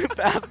Buffs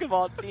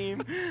basketball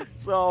team.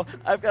 So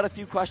I've got a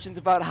few questions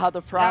about how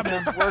the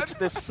process works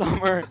this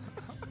summer.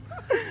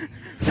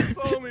 That's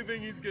the only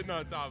thing he's getting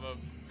on top of.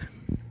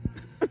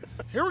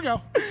 Here we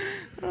go.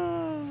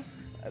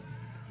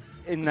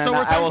 And then so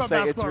we're I talking will about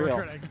say it's basketball real.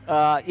 recruiting.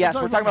 Yes,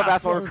 we're talking about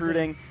basketball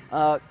recruiting.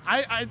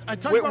 I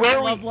talk about my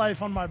love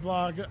life on my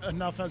blog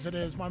enough as it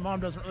is. My mom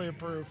doesn't really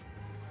approve.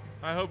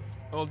 I hope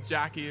old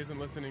Jackie isn't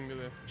listening to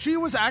this. She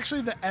was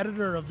actually the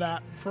editor of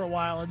that for a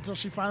while until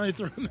she finally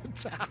threw in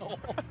the towel.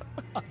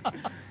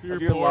 Your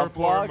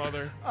poor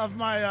mother. Of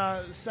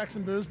my sex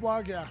and booze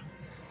blog, yeah.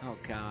 Oh,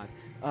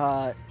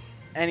 God.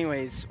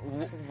 Anyways,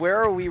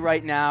 where are we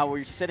right now?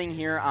 We're sitting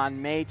here on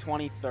May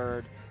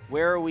 23rd.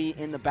 Where are we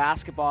in the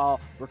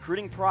basketball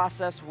recruiting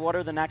process? What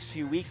are the next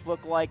few weeks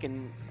look like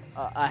and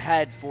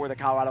ahead for the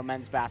Colorado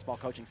men's basketball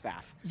coaching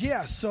staff?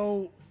 Yeah,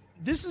 so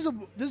this is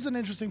an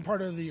interesting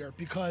part of the year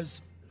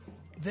because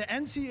the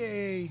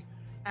NCAA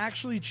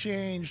actually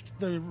changed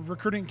the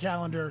recruiting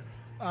calendar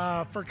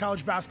for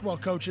college basketball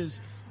coaches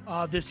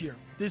this year.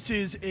 This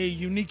is a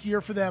unique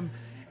year for them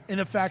in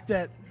the fact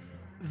that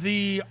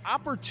the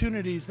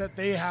opportunities that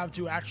they have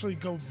to actually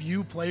go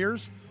view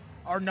players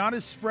are not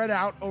as spread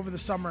out over the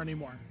summer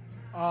anymore.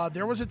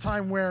 There was a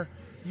time where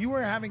you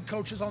were having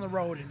coaches on the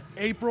road in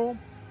April,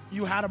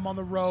 you had them on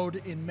the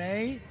road in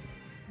May,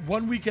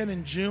 one weekend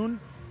in June,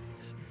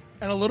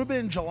 and a little bit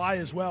in July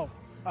as well.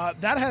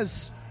 That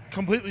has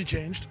completely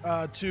changed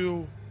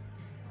to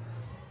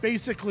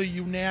basically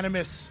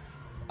unanimous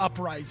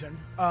uprising.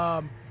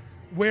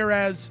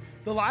 Whereas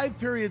the live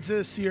periods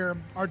this year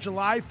are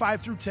July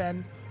 5 through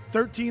 10,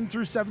 13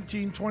 through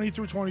 17, 20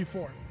 through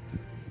 24.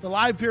 The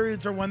live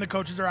periods are when the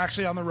coaches are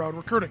actually on the road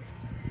recruiting.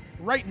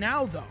 Right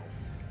now,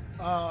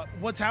 though,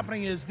 what's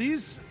happening is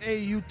these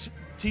AAU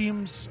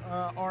teams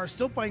are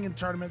still playing in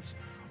tournaments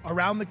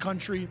around the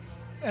country,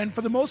 and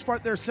for the most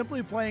part, they're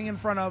simply playing in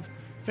front of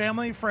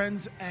family,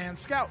 friends, and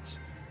scouts.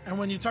 And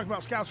when you talk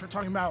about scouts, we're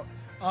talking about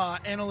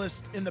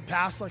analysts in the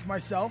past, like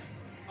myself,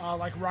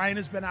 like Ryan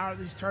has been out at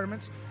these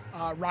tournaments.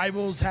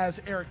 Rivals has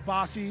Eric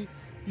Bossi.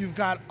 You've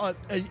got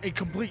a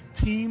complete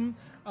team,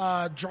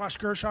 Josh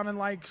Gershon and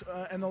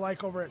the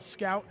like over at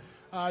Scout.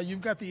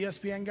 You've got the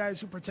ESPN guys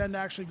who pretend to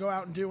actually go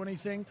out and do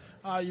anything.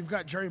 You've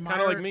got Jerry Meyer.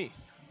 Kind of like me.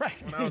 Right.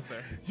 When I was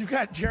there. You've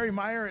got Jerry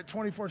Meyer at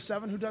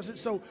 24/7 who does it.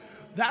 So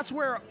that's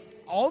where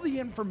all the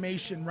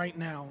information right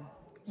now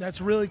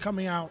that's really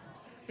coming out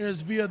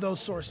is via those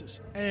sources.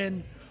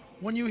 And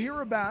when you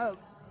hear about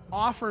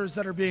offers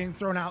that are being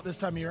thrown out this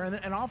time of year,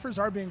 and offers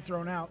are being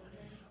thrown out,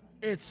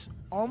 it's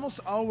almost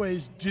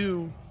always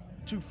due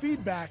to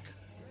feedback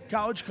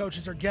college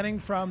coaches are getting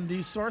from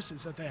these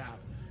sources that they have.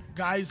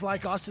 Guys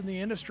like us in the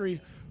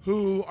industry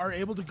who are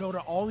able to go to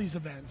all these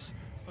events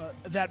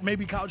that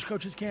maybe college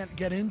coaches can't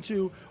get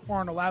into or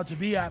aren't allowed to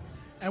be at,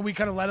 and we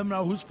kind of let them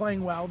know who's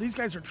playing well. These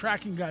guys are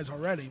tracking guys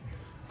already.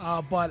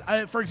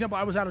 But for example,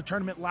 I was at a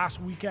tournament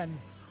last weekend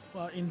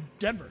in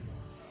Denver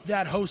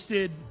that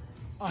hosted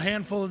a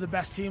handful of the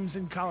best teams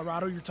in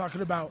Colorado. You're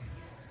talking about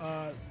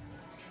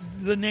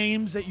the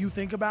names that you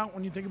think about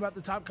when you think about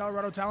the top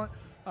Colorado talent.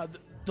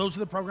 Those are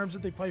the programs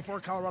that they play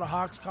for: Colorado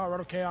Hawks,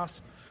 Colorado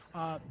Chaos,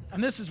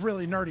 and this is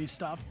really nerdy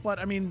stuff. But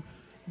I mean,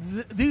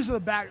 these are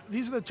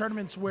the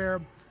tournaments where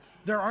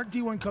there aren't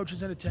D1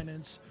 coaches in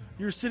attendance.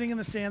 You're sitting in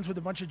the stands with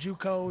a bunch of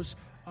JUCOs,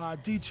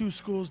 D2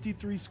 schools,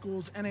 D3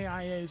 schools,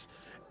 NAIAs,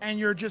 and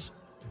you're just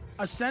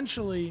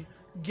essentially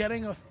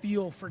getting a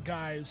feel for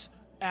guys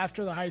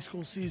after the high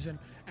school season.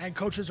 And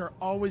coaches are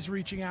always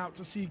reaching out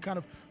to see kind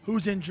of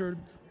who's injured,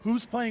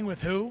 who's playing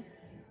with who.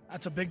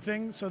 That's a big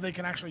thing, so they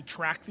can actually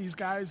track these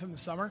guys in the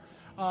summer,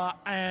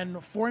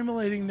 and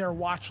formulating their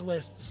watch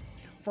lists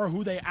for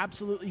who they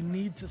absolutely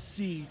need to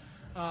see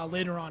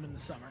later on in the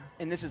summer.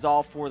 And this is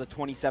all for the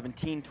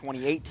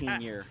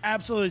 2017-2018 year.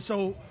 Absolutely.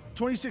 So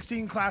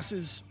 2016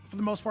 classes, for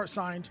the most part,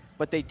 signed.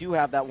 But they do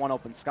have that one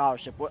open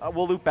scholarship.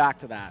 We'll loop back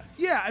to that.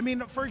 Yeah, I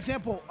mean, for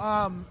example,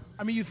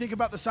 you think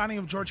about the signing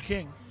of George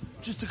King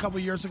just a couple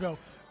years ago.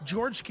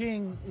 George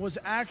King was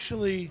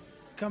actually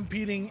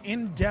competing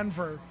in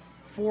Denver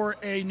for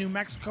a New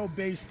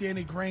Mexico-based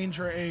Danny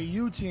Granger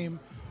AAU team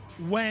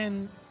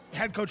when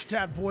head coach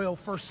Tad Boyle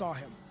first saw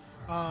him.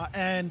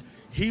 And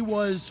he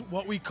was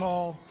what we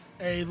call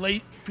a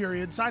late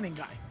period signing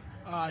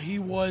guy. He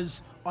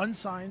was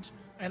unsigned,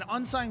 and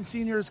unsigned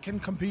seniors can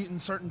compete in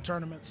certain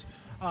tournaments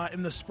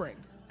in the spring.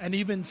 And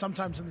even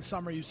sometimes in the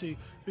summer, you see,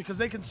 because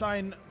they can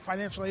sign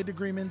financial aid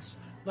agreements,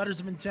 letters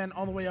of intent,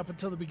 all the way up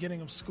until the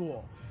beginning of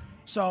school.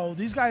 So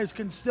these guys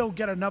can still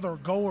get another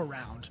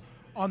go-around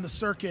on the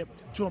circuit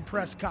to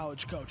impress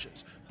college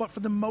coaches. But for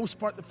the most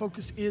part, the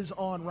focus is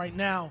on right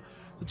now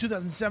the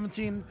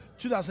 2017,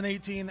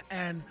 2018,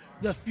 and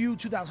the few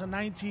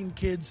 2019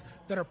 kids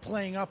that are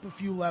playing up a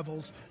few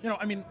levels.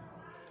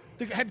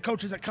 The head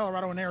coaches at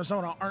Colorado and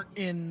Arizona aren't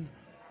in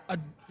a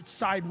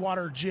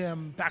backwater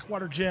gym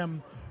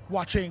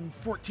watching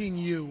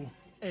 14U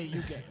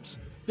AAU games.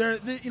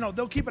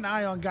 They'll keep an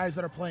eye on guys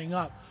that are playing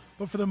up,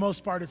 but for the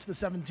most part, it's the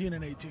 17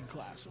 and 18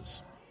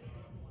 classes.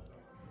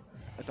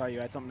 I thought you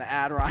had something to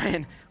add,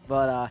 Ryan,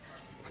 but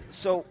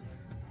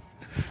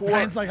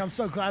Ryan's like, I'm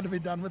so glad to be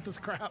done with this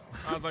crap.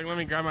 I was like, let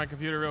me grab my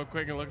computer real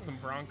quick and look at some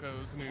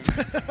Broncos news.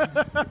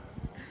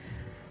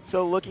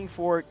 So looking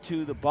forward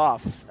to the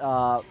Buffs,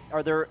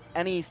 are there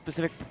any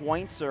specific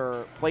points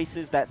or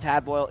places that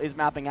Tad Boyle is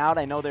mapping out?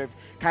 I know they've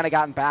kind of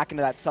gotten back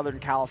into that Southern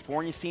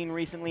California scene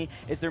recently.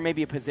 Is there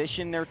maybe a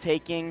position they're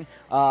taking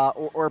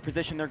or a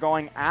position they're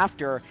going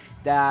after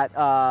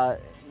that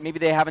maybe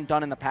they haven't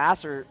done in the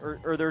past,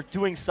 or they're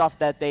doing stuff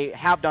that they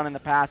have done in the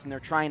past and they're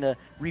trying to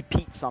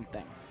repeat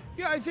something?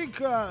 Yeah, I think,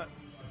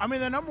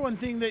 the number one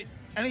thing that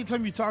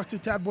anytime you talk to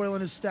Tad Boyle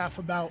and his staff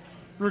about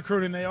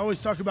recruiting, they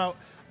always talk about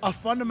a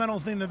fundamental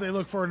thing that they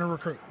look for in a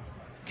recruit.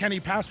 Can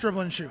he pass, dribble,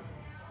 and shoot?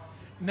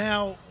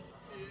 Now,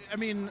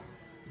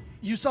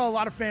 you saw a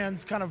lot of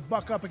fans kind of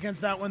buck up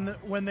against that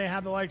when they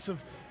had the likes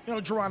of,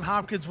 Jerron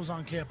Hopkins was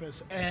on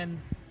campus, and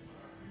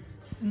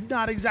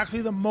not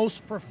exactly the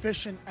most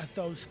proficient at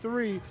those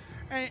three.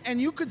 And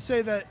you could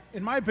say that,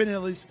 in my opinion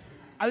at least,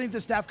 I think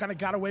the staff kind of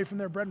got away from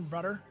their bread and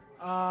butter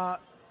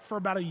for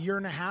about a year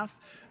and a half.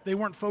 They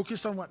weren't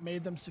focused on what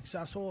made them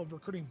successful, of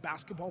recruiting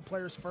basketball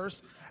players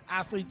first,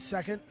 athletes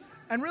second,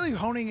 and really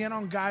honing in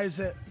on guys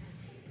that,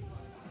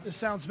 this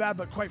sounds bad,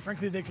 but quite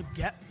frankly, they could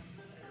get.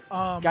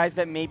 Guys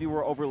that maybe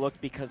were overlooked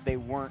because they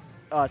weren't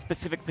a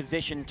specific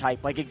position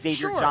type, like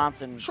Xavier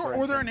Johnson. Sure,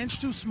 or they're an inch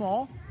too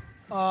small,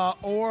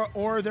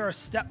 or they're a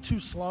step too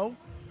slow.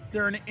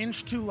 They're an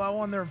inch too low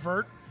on their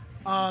vert.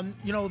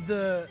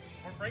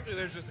 Frankly,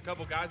 there's just a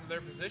couple guys at their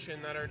position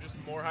that are just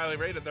more highly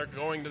rated. They're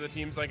going to the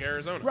teams like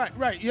Arizona.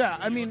 Right, yeah.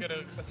 Look at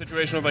a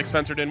situation with like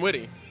Spencer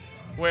Dinwiddie,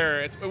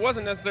 where it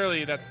wasn't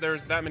necessarily that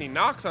there's that many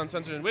knocks on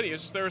Spencer Dinwiddie.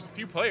 It's just there was a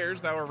few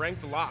players that were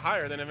ranked a lot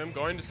higher than him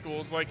going to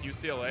schools like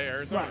UCLA,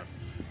 Arizona. Right.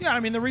 Yeah,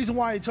 the reason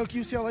why it took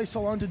UCLA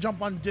so long to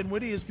jump on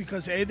Dinwiddie is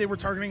because, A, they were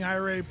targeting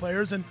higher rated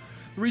players, and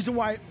the reason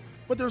why,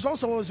 but there's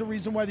also always a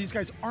reason why these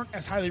guys aren't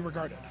as highly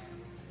regarded.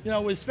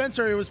 With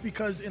Spencer, it was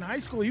because in high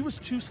school, he was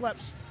two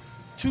steps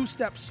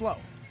slow.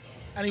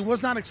 And he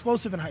was not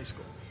explosive in high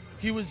school.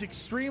 He was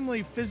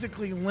extremely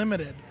physically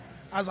limited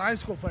as a high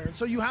school player. And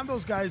so you have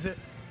those guys that,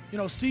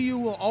 CU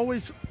will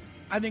always,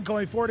 I think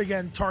going forward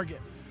again,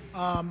 target.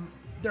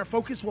 Their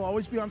focus will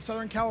always be on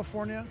Southern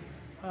California.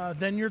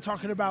 Then you're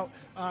talking about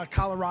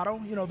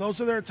Colorado.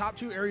 Those are their top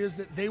two areas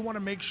that they want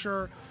to make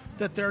sure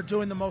that they're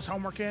doing the most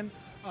homework in.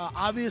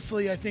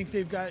 Obviously, I think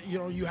they've got,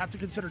 you have to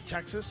consider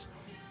Texas.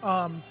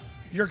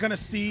 You're going to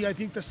see, I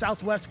think, the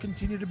Southwest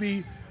continue to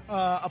be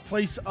a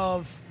place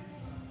of,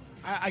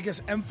 I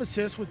guess,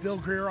 emphasis with Bill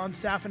Greer on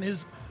staff and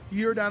his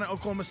year down at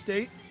Oklahoma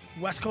State.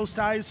 West Coast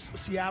ties,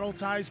 Seattle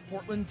ties,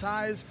 Portland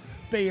ties,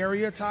 Bay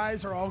Area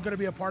ties are all going to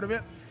be a part of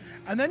it.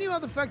 And then you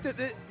have the fact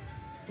that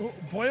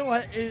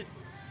Boyle's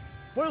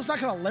not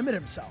going to limit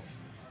himself.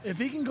 If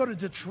he can go to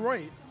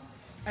Detroit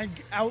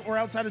or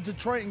outside of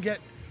Detroit and get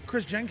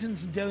Chris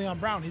Jenkins and DeLeon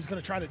Brown, he's going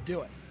to try to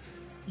do it.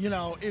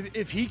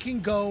 If he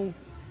can go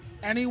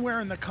anywhere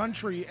in the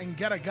country and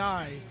get a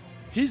guy,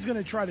 he's going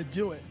to try to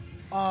do it.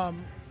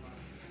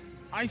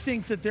 I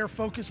think that their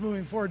focus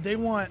moving forward, they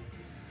want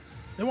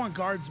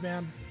guards,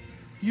 man.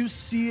 You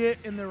see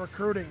it in the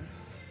recruiting.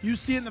 You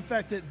see it in the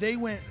fact that they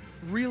went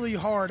really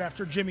hard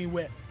after Jimmy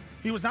Witt.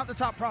 He was not the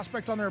top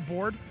prospect on their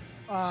board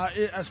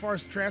as far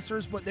as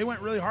transfers, but they went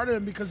really hard at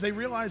him because they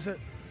realized that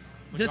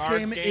this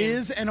game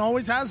is and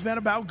always has been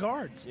about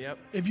guards. Yep.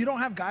 If you don't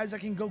have guys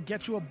that can go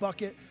get you a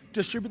bucket,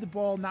 distribute the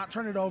ball, not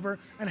turn it over,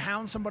 and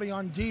hound somebody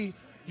on D,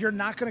 you're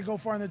not going to go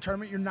far in the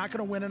tournament. You're not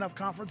going to win enough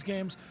conference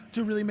games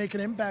to really make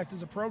an impact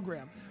as a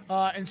program.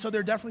 And so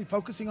they're definitely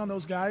focusing on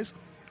those guys.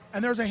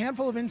 And there's a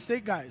handful of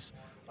in-state guys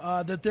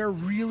that they're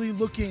really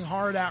looking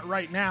hard at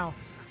right now.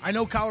 I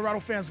know Colorado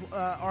fans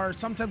are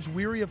sometimes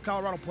weary of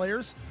Colorado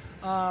players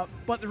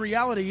But the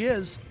reality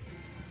is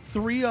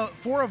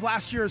 4 of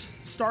last year's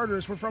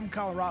starters were from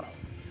Colorado,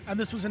 and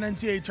this was an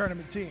NCAA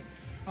tournament team.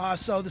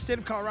 So the state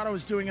of Colorado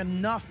is doing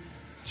enough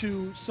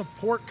to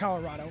support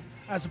Colorado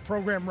as a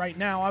program right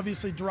now.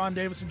 Obviously, Deron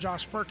Davis and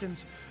Josh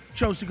Perkins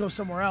chose to go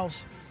somewhere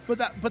else, but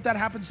that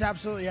happens to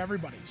absolutely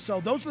everybody.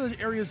 So those are the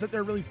areas that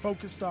they're really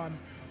focused on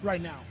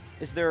right now.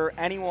 Is there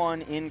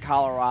anyone in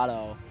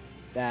Colorado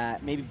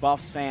that maybe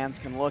Buffs fans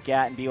can look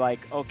at and be like,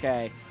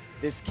 okay,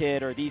 this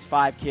kid or these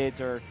 5 kids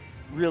are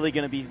really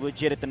going to be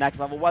legit at the next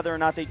level, whether or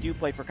not they do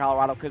play for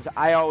Colorado? Because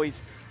I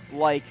always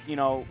like,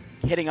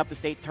 hitting up the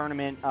state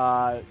tournament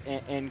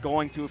and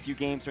going to a few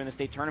games during the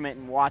state tournament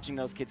and watching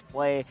those kids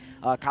play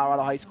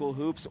Colorado high school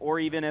hoops. Or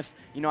even if,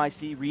 I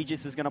see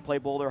Regis is going to play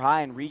Boulder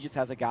High and Regis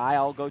has a guy,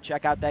 I'll go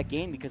check out that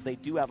game because they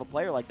do have a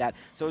player like that.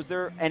 So is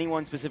there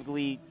anyone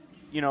specifically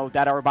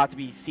that are about to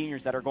be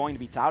seniors that are going to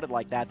be touted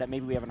like that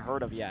maybe we haven't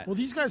heard of yet? Well,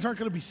 these guys aren't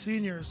going to be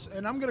seniors,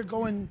 and I'm going to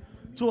go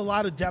into a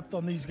lot of depth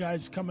on these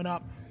guys coming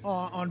up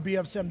on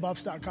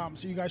bfsnbuffs.com,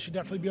 so you guys should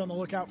definitely be on the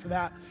lookout for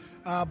that.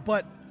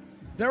 But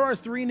there are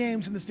 3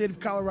 names in the state of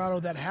Colorado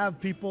that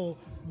have people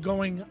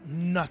going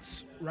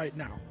nuts right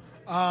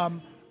now.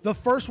 The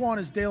first one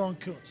is Dalen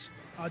Kuntz.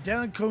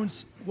 Dalen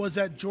Kuntz was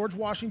at George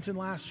Washington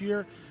last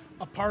year,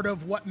 a part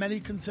of what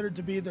many considered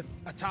to be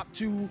a top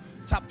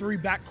 3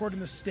 backcourt in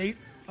the state,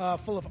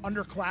 full of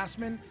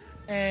underclassmen,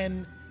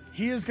 and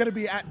he is going to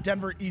be at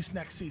Denver East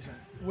next season,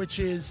 which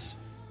is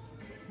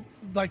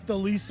like the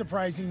least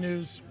surprising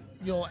news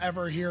you'll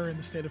ever hear in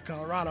the state of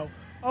Colorado.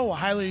 Oh, a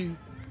highly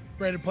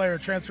rated player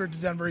transferred to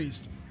Denver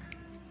East.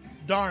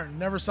 Darn,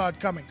 never saw it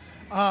coming.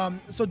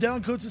 So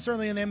Dalen Kuntz is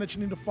certainly a name that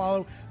you need to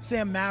follow.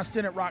 Sam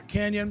Maston at Rock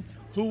Canyon,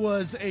 who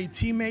was a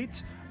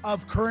teammate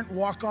of current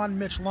walk-on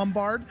Mitch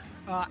Lombard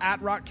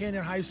at Rock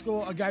Canyon High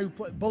School, a guy who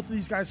both of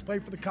these guys play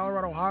for the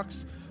Colorado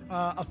Hawks,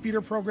 a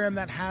feeder program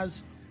that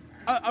has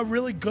a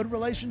really good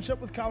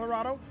relationship with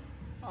Colorado.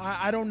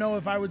 I don't know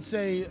if I would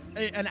say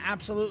an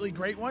absolutely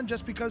great one,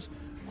 just because,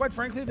 quite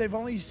frankly, they've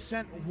only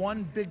sent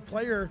one big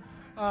player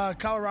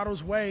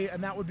Colorado's way,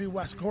 and that would be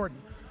Wes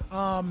Gordon.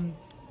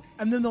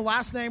 And then the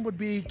last name would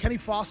be Kenny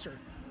Foster,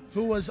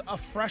 who was a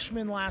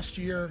freshman last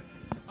year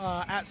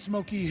at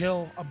Smoky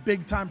Hill, a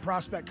big-time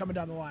prospect coming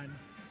down the line.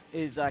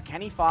 Is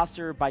Kenny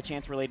Foster by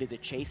chance related to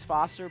Chase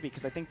Foster?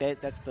 Because I think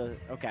that's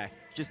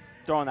just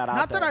throwing that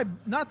out there.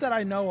 Not that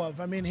I know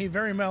of. I mean, he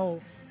very well,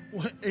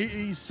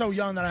 he's so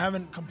young that I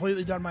haven't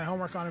completely done my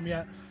homework on him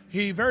yet.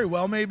 He very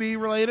well may be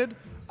related,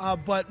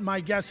 but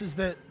my guess is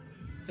that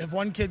if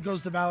one kid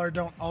goes to Valor,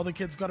 don't all the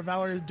kids go to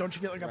Valor? Don't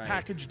you get like a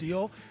package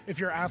deal if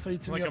you're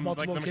athletes and you have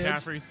multiple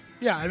kids? McCaffreys.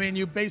 Yeah, I mean,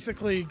 you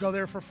basically go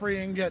there for free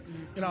and get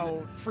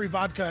free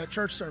vodka at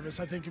church service.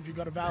 I think if you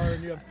go to Valor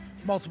and you have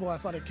multiple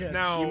athletic kids.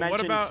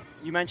 Now,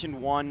 you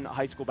mentioned one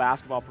high school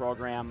basketball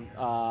program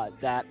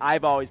that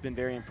I've always been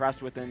very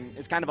impressed with, and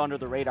is kind of under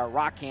the radar.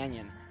 Rock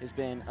Canyon has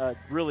been a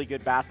really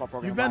good basketball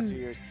program the last few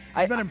years.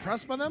 You've been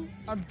impressed by them?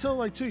 Until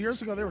like 2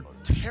 years ago, they were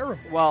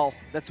terrible. Well,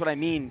 that's what I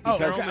mean. Because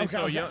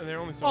they're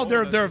only so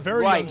they're a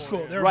very young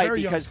school. They're right, a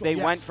very because young school, they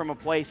went from a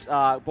place,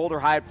 Boulder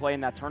High would play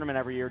in that tournament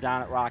every year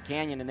down at Rock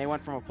Canyon, and they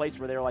went from a place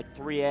where they were like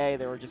 3A,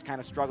 they were just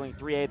kind of struggling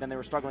 3A, then they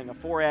were struggling at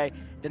 4A,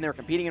 then they were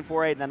competing in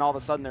 4A, and then all of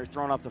a sudden they're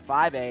thrown up to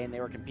 5A, and they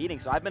were competing.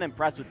 So I've been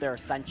impressed with their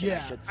ascension, I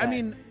should say. I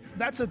mean,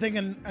 that's the thing,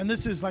 and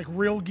this is like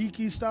real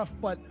geeky stuff,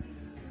 but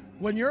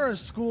when you're a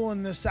school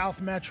in the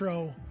South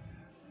Metro,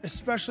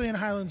 especially in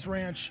Highlands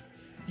Ranch,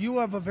 you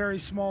have a very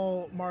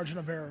small margin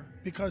of error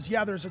because,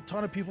 there's a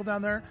ton of people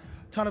down there,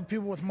 a ton of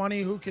people with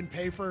money who can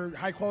pay for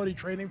high-quality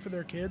training for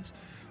their kids.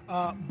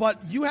 But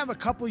you have a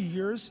couple of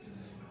years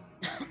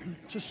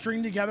to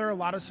string together a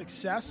lot of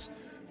success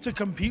to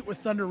compete with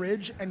Thunder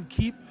Ridge and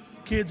keep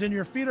kids in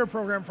your feeder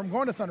program from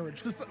going to Thunder Ridge.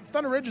 Because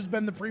Thunder Ridge has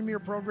been the premier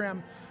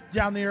program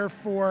down there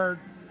for,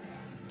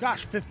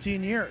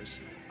 15 years,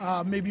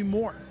 maybe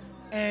more.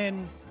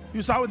 And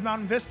you saw it with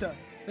Mountain Vista.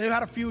 They've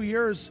had a few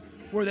years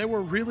where they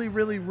were really,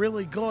 really,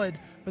 really good,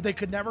 but they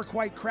could never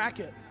quite crack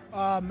it.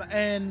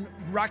 And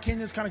Rock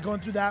Canyon's kind of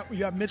going through that.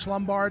 You have Mitch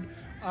Lombard,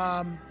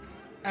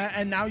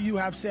 and now you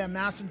have Sam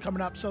Maston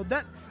coming up. So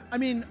that, I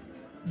mean,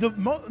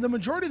 the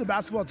majority of the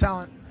basketball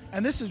talent,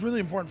 and this is really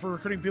important for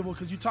recruiting people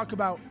because you talk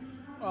about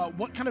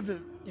what kind of,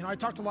 I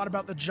talked a lot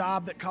about the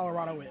job that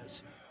Colorado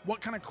is. What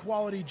kind of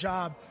quality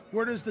job?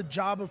 Where does the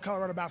job of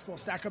Colorado basketball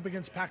stack up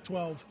against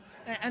Pac-12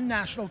 and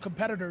national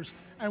competitors?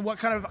 And what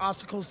kind of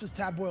obstacles does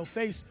Tad Boyle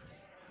face?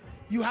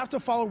 You have to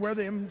follow where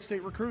the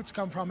in-state recruits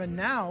come from. And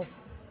now,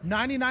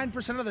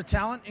 99% of the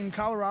talent in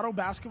Colorado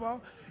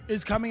basketball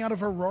is coming out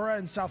of Aurora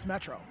and South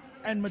Metro.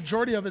 And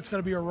majority of it's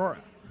going to be Aurora.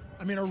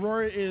 I mean,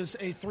 Aurora is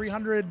a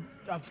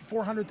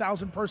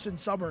 400,000 person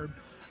suburb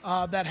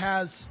that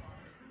has,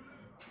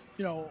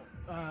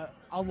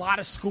 a lot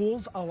of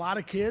schools, a lot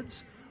of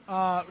kids.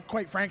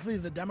 Quite frankly,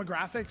 the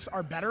demographics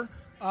are better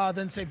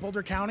than, say,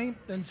 Boulder County,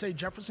 than, say,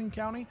 Jefferson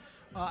County.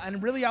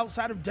 And really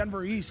outside of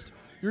Denver East,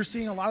 you're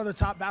seeing a lot of the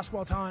top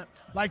basketball talent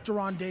like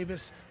Deron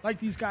Davis, like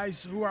these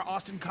guys who are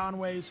Austin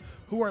Conways,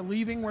 who are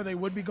leaving where they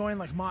would be going,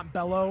 like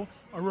Montbello,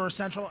 Aurora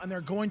Central, and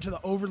they're going to the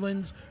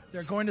Overlands,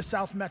 they're going to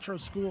South Metro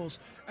schools.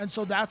 And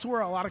so that's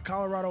where a lot of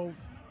Colorado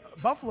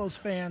Buffaloes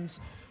fans,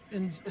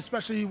 and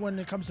especially when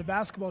it comes to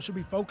basketball, should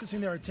be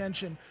focusing their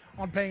attention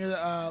on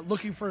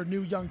looking for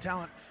new young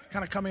talent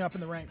kind of coming up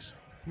in the ranks.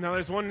 Now,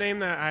 there's one name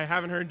that I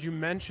haven't heard you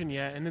mention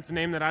yet, and it's a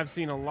name that I've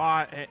seen a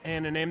lot,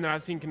 and a name that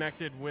I've seen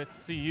connected with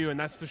CU, and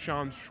that's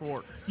Deshaun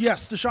Schwartz.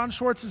 Yes, Deshaun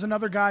Schwartz is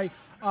another guy,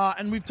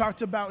 and we've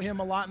talked about him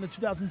a lot in the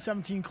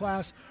 2017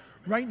 class.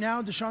 Right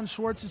now, Deshaun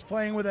Schwartz is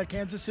playing with a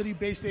Kansas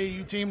City-based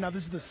AAU team. Now,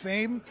 this is the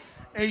same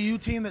AAU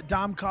team that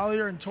Dom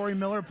Collier and Torrey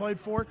Miller played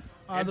for.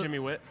 And Jimmy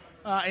Witt.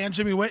 And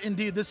Jimmy Witt,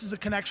 indeed. This is a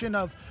connection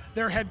of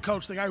their head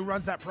coach, the guy who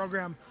runs that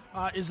program,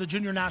 is the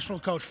junior national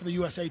coach for the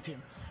USA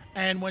team.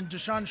 And when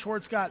Deshaun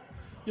Schwartz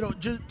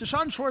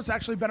Deshaun Schwartz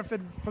actually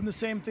benefited from the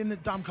same thing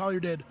that Dom Collier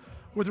did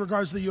with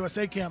regards to the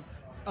USA camp.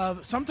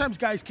 Sometimes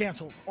guys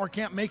cancel or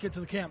can't make it to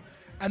the camp,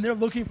 and they're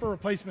looking for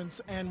replacements.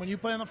 And when you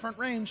play on the Front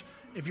Range,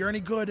 if you're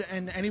any good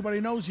and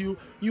anybody knows you,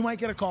 you might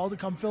get a call to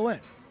come fill in.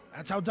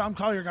 That's how Dom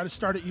Collier got his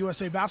start at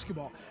USA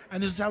Basketball.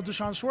 And this is how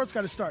Deshaun Schwartz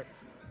got his start.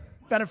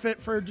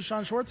 Benefit for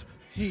Deshaun Schwartz,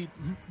 he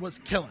was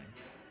killing.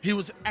 He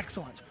was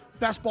excellent.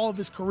 Best ball of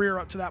his career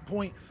up to that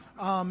point.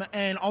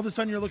 And all of a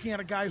sudden you're looking at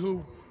a guy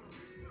who,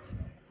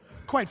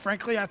 quite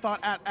frankly, I thought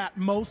at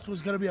most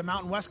was going to be a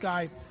Mountain West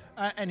guy,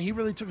 and he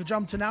really took a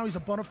jump to now he's a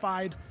bona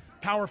fide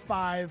Power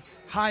 5,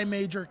 high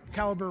major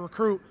caliber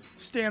recruit.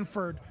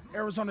 Stanford,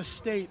 Arizona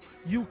State,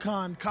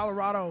 UConn,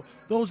 Colorado,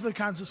 those are the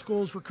kinds of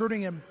schools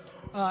recruiting him,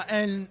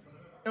 and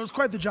it was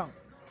quite the jump.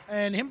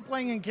 And him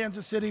playing in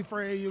Kansas City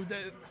for AAU,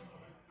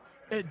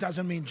 it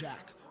doesn't mean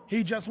jack.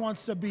 He just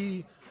wants to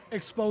be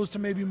exposed to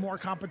maybe more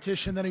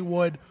competition than he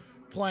would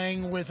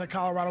playing with a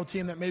Colorado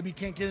team that maybe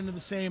can't get into the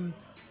same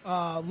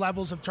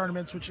levels of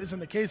tournaments, which isn't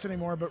the case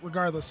anymore, but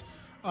regardless,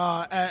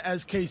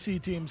 as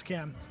KC teams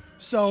can.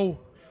 So,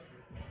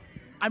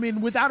 I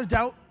mean, without a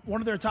doubt, one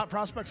of their top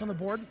prospects on the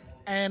board,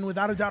 and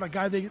without a doubt, a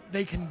guy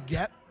they can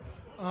get.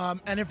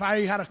 And if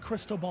I had a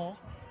crystal ball,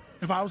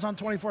 if I was on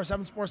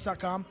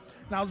 247sports.com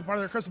and I was a part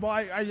of their crystal ball,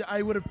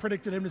 I would have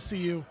predicted him to see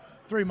you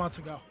 3 months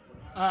ago.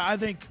 I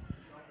think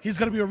he's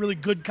going to be a really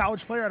good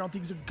college player. I don't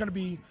think he's going to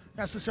be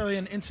necessarily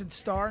an instant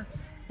star,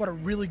 but a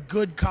really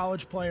good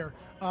college player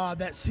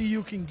that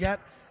CU can get.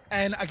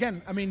 And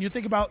again, I mean, you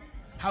think about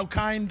how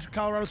kind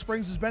Colorado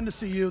Springs has been to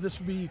CU. This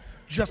would be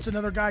just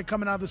another guy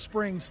coming out of the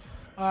Springs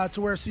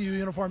to wear a CU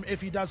uniform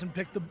if he doesn't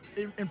pick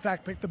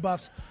the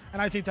Buffs.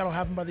 And I think that'll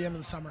happen by the end of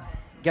the summer.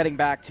 Getting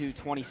back to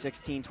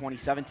 2016,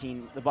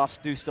 2017, the Buffs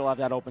do still have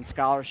that open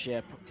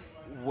scholarship.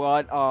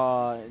 What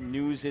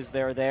news is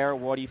there?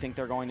 What do you think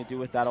they're going to do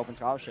with that open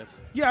scholarship?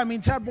 Yeah, I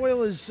mean, Tad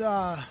Boyle is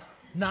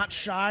not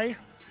shy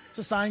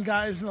to sign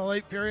guys in the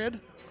late period.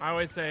 I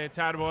always say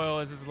Tad Boyle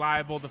is as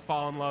liable to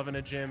fall in love in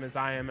a gym as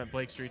I am at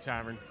Blake Street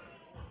Tavern.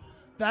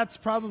 That's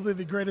probably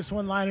the greatest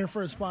one-liner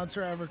for a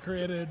sponsor ever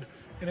created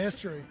in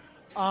history.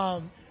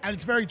 And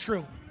it's very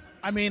true.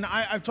 I mean,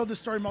 I've told this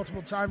story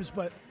multiple times,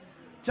 but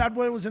Tad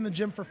Boyle was in the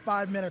gym for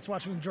 5 minutes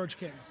watching George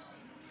King.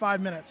 5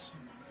 minutes.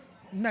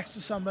 Next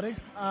to somebody.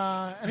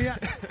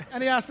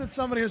 And he asked that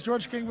somebody, has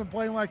George King been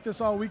playing like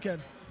this all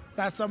weekend?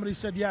 That somebody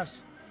said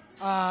yes.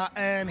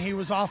 And he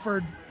was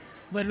offered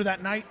later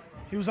that night.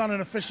 He was on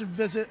an official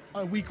visit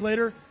a week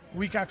later. A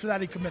week after that,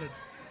 he committed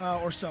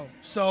or so.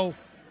 So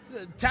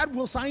Tad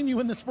will sign you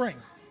in the spring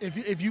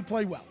if you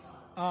play well.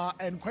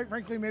 And quite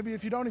frankly, maybe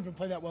if you don't even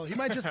play that well, he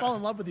might just fall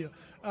in love with you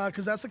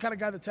because that's the kind of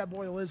guy that Tad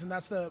Boyle is, and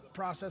that's the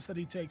process that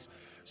he takes.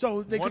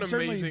 So they could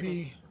certainly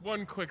be.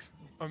 One quick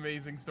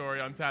amazing story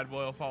on Tad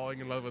Boyle falling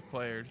in love with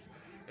players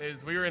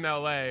is we were in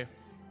LA,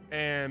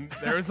 and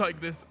there was like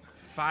this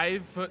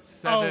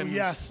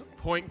 5'7"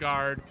 point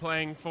guard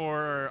playing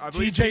for, I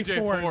believe, TJ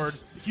Ford,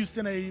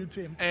 Houston AAU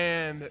team.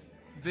 And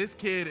this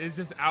kid is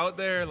just out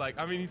there, like,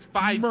 I mean, he's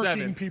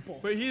 5'7", people,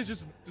 but he is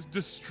just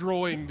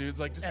destroying dudes,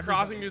 like just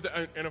crossing dudes.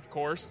 And of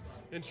course,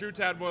 in true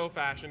Tad Boyle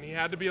fashion, he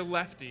had to be a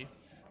lefty.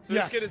 So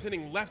this kid is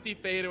hitting lefty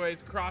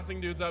fadeaways, crossing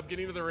dudes up,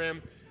 getting to the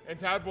rim. And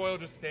Tad Boyle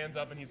just stands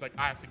up and he's like,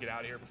 I have to get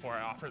out of here before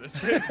I offer this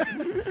kid.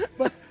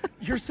 But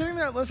you're sitting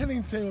there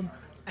listening to him,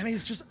 and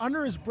he's just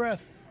under his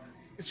breath.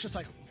 It's just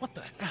like, what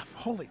the F?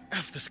 Holy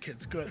F, this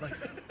kid's good. Like,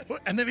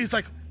 and then he's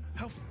like,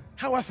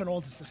 how effing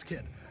old is this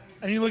kid?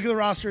 And you look at the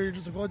roster, you're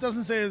just like, well, it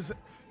doesn't say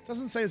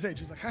his age.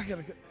 He's like, I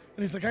gotta get,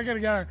 and he's like, I gotta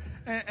get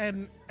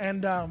her.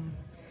 And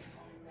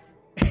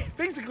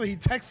basically he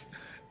texts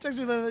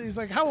me. He's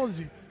like, how old is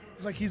he?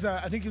 He's like,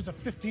 I think he was a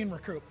 15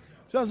 recruit,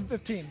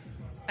 2015.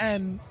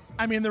 And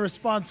I mean, the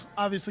response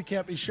obviously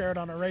can't be shared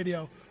on a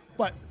radio,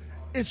 but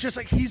it's just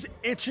like he's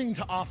itching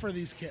to offer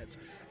these kids.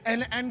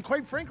 And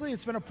quite frankly,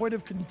 it's been a point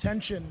of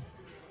contention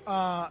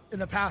in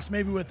the past,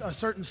 maybe with a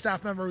certain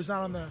staff member who's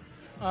not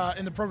on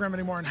in the program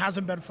anymore and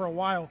hasn't been for a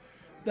while,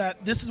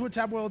 that this is what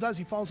Tad Boyle does.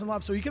 He falls in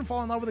love. So he can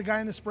fall in love with a guy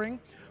in the spring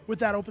with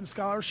that open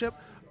scholarship.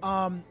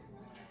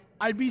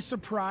 I'd be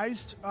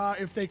surprised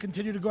if they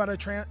continue to go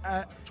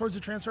towards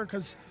the transfer,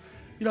 because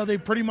they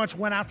pretty much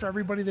went after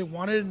everybody they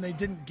wanted and they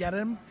didn't get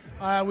him,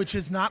 which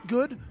is not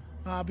good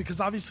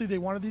because obviously they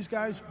wanted these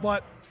guys.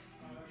 But,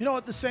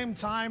 at the same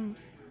time,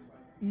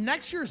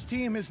 next year's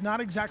team is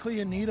not exactly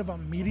in need of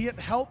immediate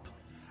help.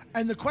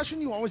 And the question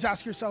you always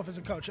ask yourself as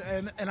a coach,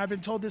 and I've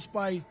been told this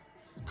by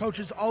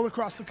coaches all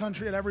across the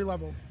country at every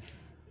level,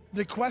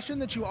 the question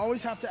that you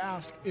always have to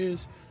ask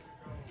is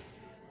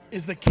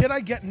the kid I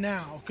get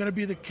now going to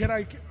be the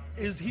kid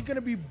is he going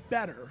to be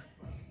better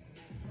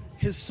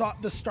the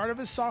start of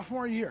his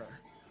sophomore year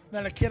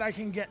than a kid I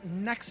can get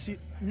next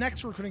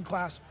recruiting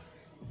class,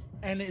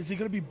 and is he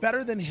going to be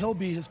better than he'll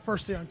be his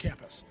first day on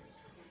campus?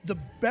 The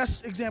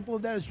best example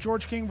of that is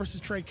George King versus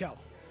Trey Kell.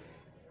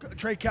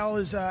 Trey Kell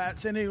is at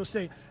San Diego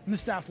State, and the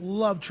staff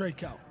loved Trey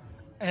Kell.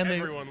 And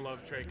everyone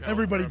loved Trey Kell.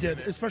 Everybody did,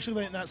 especially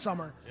late in that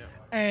summer. Yeah.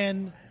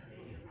 And,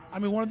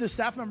 one of the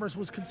staff members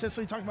was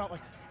consistently talking about,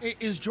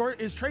 is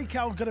Trey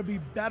Kell going to be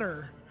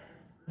better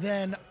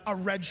than a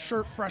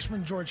redshirt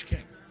freshman George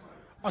King,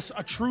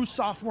 a true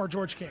sophomore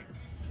George King?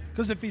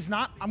 Because if he's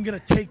not, I'm going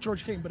to take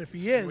George King. But if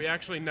he is... We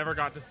actually never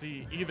got to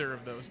see either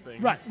of those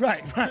things.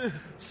 Right.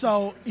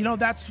 So,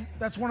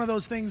 that's one of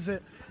those things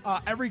that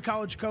every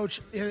college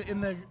coach in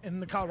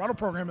the Colorado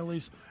program, at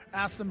least,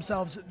 asks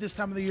themselves at this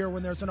time of the year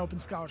when there's an open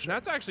scholarship.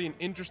 That's actually an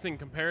interesting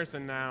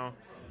comparison now.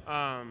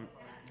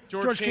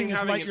 George King is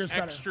having light years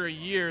an extra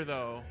year,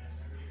 though.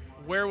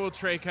 Where will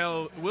Trey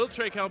Kell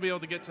be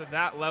able to get to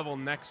that level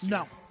next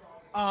year?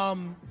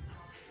 No.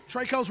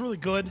 Trey Kell's really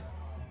good.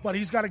 But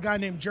he's got a guy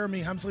named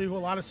Jeremy Hemsley who a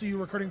lot of CU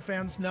recruiting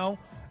fans know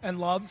and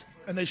loved,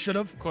 and they should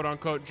have.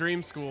 Quote-unquote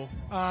dream school.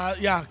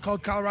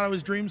 Called Colorado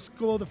his dream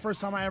school the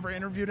first time I ever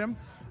interviewed him.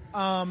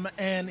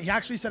 And he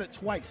actually said it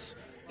twice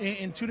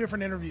in two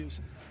different interviews.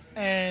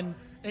 And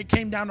it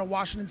came down to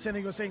Washington, San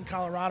Diego State, and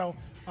Colorado.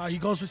 He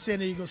goes with San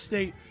Diego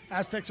State.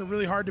 Aztecs are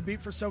really hard to beat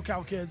for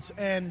SoCal kids.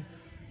 And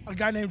a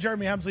guy named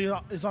Jeremy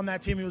Hemsley is on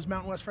that team. He was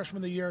Mountain West Freshman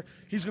of the Year.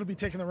 He's going to be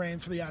taking the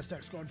reins for the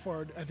Aztecs going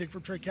forward, I think,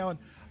 from Trey Kell. And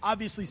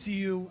obviously,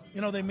 CU,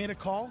 they made a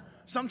call.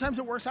 Sometimes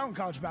it works out in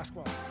college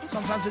basketball.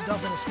 Sometimes it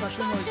doesn't,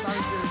 especially when it's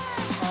signing period.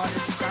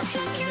 It's a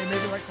crapshoot, and they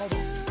made the right call.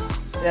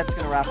 That's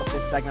going to wrap up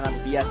this segment on the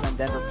BSN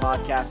Denver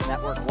Podcast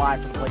Network,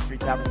 live from the Lake Street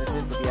Tavern. This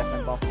is the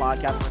BSN Buffs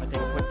Podcast. We're going to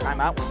take a quick time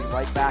out. We'll be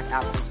right back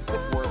after this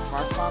quick word from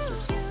our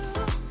sponsors.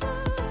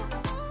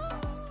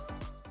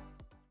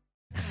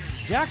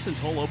 Jackson's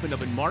Hole opened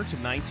up in March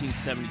of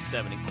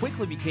 1977 and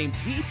quickly became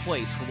the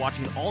place for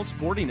watching all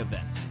sporting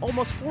events.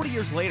 Almost 40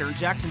 years later,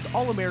 Jackson's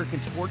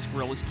All-American Sports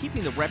Grill is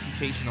keeping the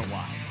reputation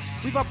alive.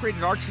 We've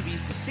upgraded our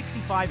TVs to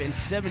 65 and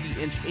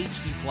 70-inch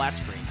HD flat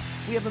screens.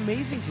 We have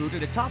amazing food,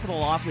 and to top it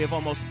all off, we have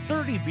almost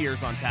 30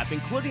 beers on tap,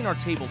 including our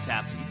table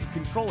taps, so you can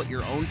control at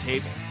your own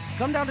table.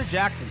 Come down to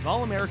Jackson's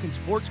All-American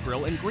Sports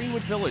Grill in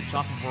Greenwood Village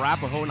off of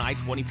Arapahoe and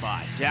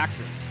I-25.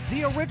 Jackson's,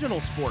 the original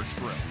sports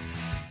grill.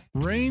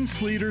 Rain,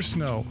 sleet, or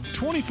snow,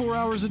 24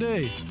 hours a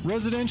day,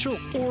 residential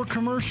or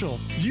commercial.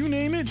 You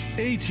name it,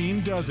 A-Team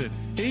does it.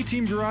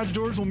 A-Team Garage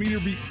Doors will meet or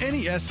beat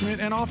any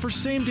estimate and offers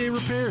same-day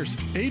repairs.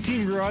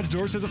 A-Team Garage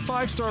Doors has a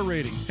 5-star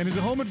rating and is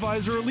a Home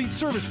Advisor Elite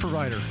service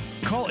provider.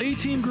 Call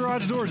A-Team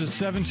Garage Doors at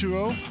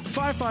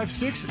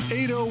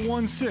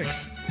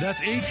 720-556-8016.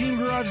 That's A-Team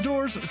Garage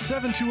Doors,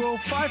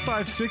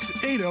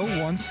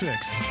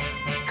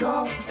 720-556-8016.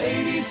 Call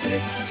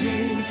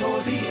 8016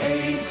 for the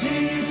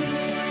A-Team.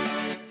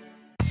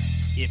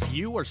 If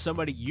you or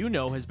somebody you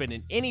know has been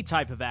in any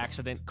type of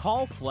accident,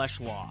 call Flesh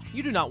Law.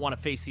 You do not want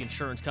to face the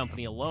insurance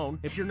company alone.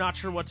 If you're not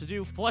sure what to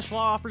do, Flesh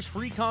Law offers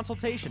free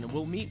consultation and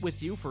will meet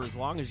with you for as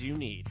long as you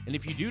need. And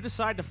if you do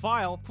decide to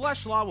file,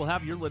 Flesh Law will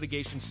have your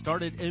litigation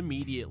started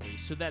immediately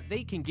so that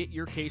they can get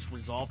your case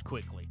resolved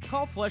quickly.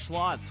 Call Flesh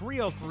Law at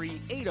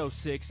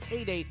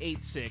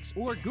 303-806-8886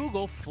 or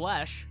Google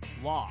Flesh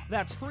Law.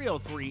 That's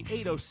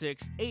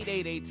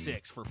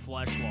 303-806-8886 for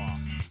Flesh Law.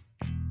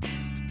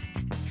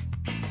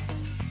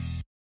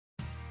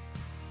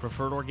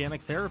 Preferred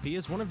Organic Therapy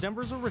is one of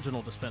Denver's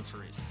original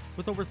dispensaries.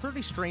 With over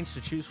 30 strains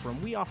to choose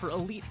from, we offer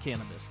elite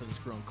cannabis that is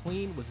grown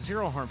clean with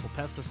zero harmful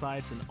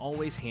pesticides and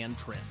always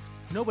hand-trimmed.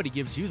 Nobody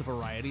gives you the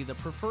variety that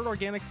Preferred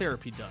Organic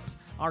Therapy does.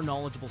 Our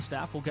knowledgeable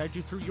staff will guide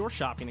you through your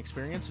shopping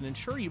experience and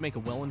ensure you make a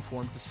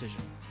well-informed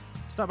decision.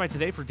 Stop by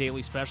today for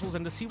daily specials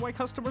and to see why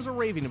customers are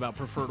raving about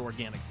Preferred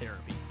Organic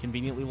Therapy.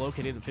 Conveniently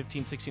located at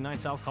 1569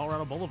 South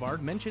Colorado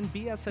Boulevard, mention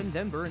BSN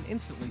Denver and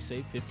instantly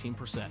save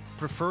 15%.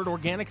 Preferred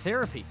Organic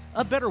Therapy,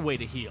 a better way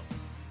to heal.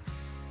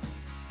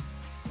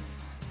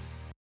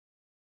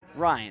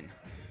 Ryan,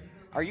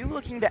 are you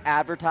looking to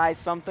advertise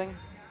something?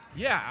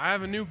 Yeah, I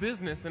have a new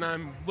business and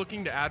I'm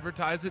looking to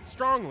advertise it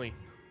strongly.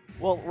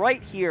 Well,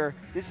 right here,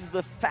 this is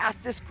the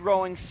fastest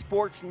growing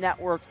sports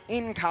network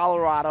in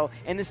Colorado,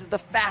 and this is the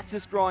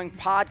fastest growing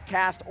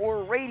podcast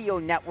or radio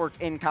network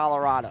in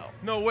Colorado.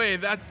 No way,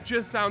 that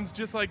just sounds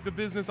just like the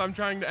business I'm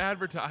trying to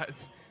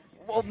advertise.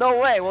 Well, no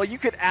way. Well, you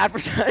could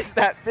advertise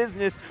that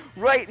business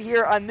right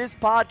here on this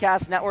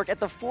podcast network at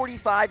the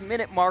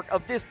 45-minute mark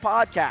of this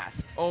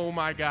podcast. Oh,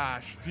 my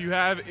gosh. Do you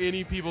have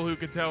any people who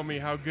could tell me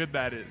how good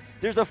that is?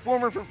 There's a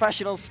former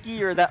professional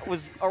skier that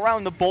was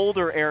around the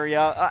Boulder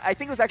area. I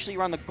think it was actually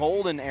around the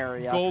Golden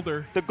area.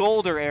 The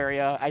Golder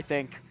area, I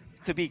think,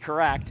 to be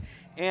correct.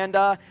 And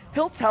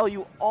he'll tell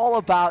you all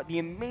about the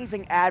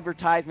amazing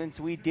advertisements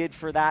we did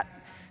for that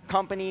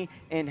company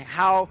and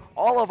how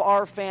all of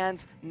our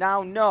fans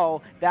now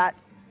know that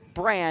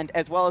brand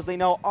as well as they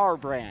know our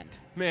brand.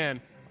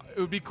 Man, it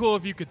would be cool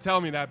if you could tell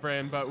me that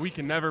brand, but we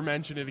can never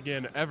mention it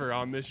again ever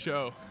on this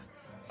show.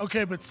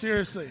 Okay, but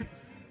seriously,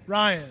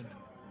 Ryan,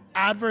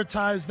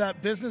 advertise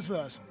that business with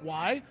us.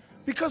 Why?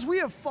 Because we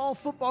have fall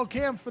football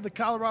camp for the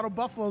Colorado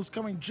Buffaloes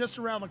coming just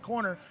around the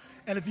corner.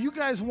 And if you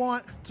guys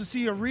want to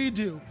see a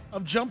redo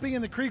of Jumping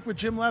in the Creek with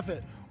Jim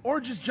Leffett, or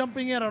just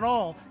jumping in at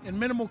all in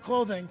minimal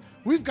clothing,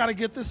 we've got to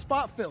get this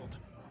spot filled.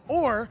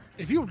 Or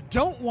if you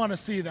don't want to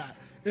see that,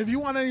 if you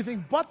want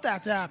anything but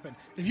that to happen,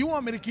 if you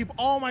want me to keep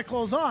all my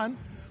clothes on,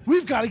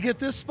 we've got to get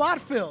this spot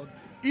filled.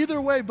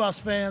 Either way, Buffs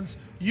fans,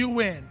 you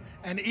win.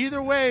 And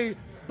either way,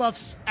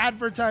 Buffs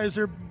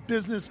advertiser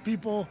business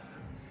people,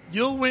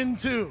 you'll win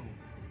too,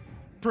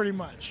 pretty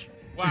much.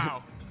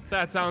 Wow,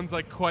 that sounds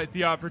like quite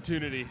the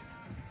opportunity.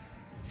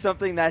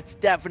 Something that's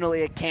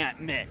definitely a can't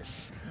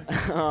miss.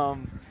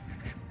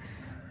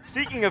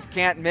 Speaking of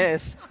can't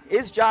miss,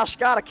 is Josh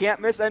Scott a can't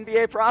miss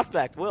NBA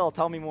prospect? Will,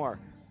 tell me more.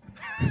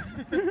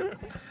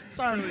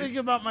 Sorry, I'm thinking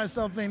about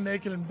myself being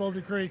naked in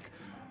Boulder Creek.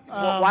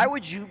 Well, why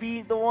would you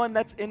be the one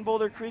that's in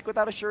Boulder Creek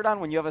without a shirt on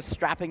when you have a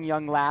strapping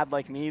young lad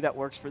like me that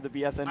works for the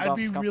BSN Buffs I'd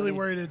be company? really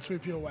worried it'd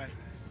sweep you away.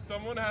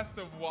 Someone has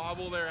to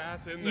wobble their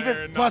ass in Even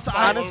there. And plus, not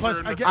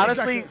honestly,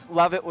 exactly.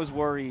 Lovett was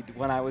worried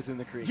when I was in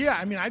the creek. Yeah,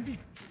 I mean, I'd be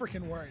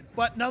freaking worried.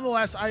 But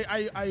nonetheless,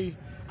 I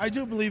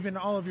do believe in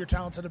all of your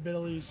talented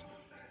abilities.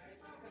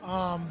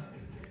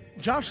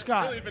 Josh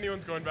Scott. Really, if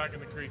anyone's going back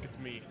in the creek, it's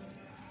me.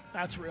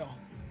 That's real.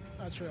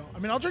 That's real. I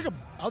mean, I'll drink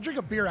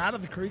a beer out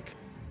of the creek.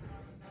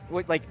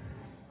 Wait, like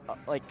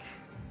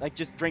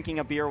just drinking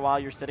a beer while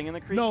you're sitting in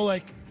the creek? No,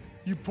 like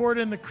you pour it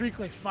in the creek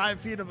like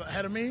 5 feet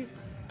ahead of me,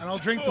 and I'll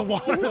drink the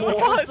water that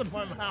comes in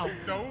my mouth.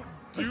 Don't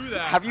do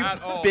that. Have you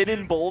at all. been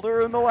in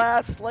Boulder in the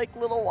last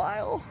little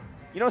while?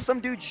 You know, some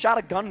dude shot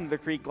a gun in the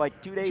creek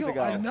 2 days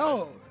ago. I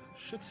know.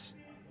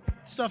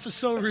 Stuff is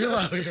so real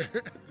out here.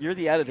 You're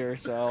the editor,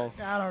 so.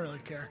 Yeah, I don't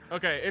really care.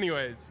 Okay,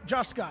 anyways.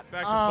 Josh Scott.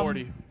 Back to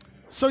 40.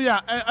 So,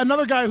 yeah,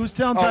 another guy whose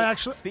talents I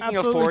actually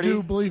absolutely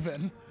do believe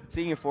in.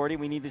 Speaking of 40,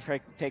 we need to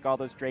take all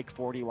those Drake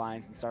 40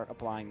 lines and start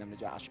applying them to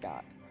Josh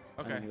Scott.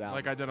 Okay,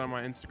 like I did on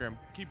my Instagram.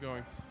 Keep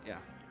going. Yeah.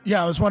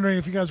 Yeah, I was wondering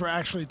if you guys were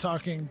actually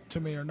talking to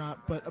me or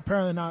not, but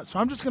apparently not. So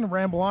I'm just going to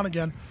ramble on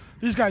again.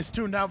 These guys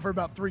tuned out for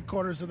about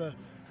 3/4 of the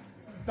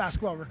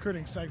basketball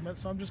recruiting segment,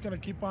 so I'm just going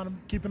to keep on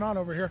keeping on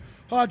over here.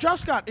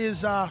 Josh Scott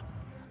is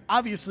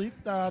obviously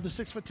the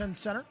 6'10"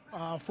 center,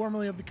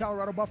 formerly of the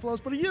Colorado Buffaloes,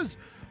 but he is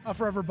a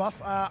forever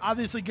Buff.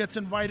 Obviously gets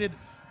invited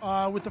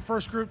with the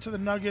first group to the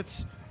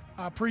Nuggets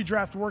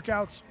pre-draft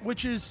workouts,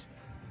 which is,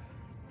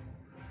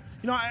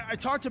 I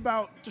talked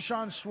about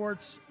Deshaun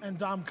Schwartz and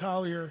Dom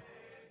Collier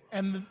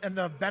and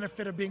the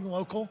benefit of being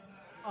local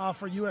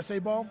for USA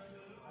ball.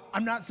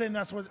 I'm not saying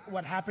that's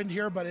what happened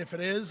here, but if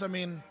it is, I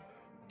mean,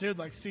 dude,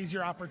 seize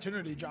your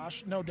opportunity,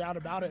 Josh. No doubt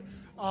about it.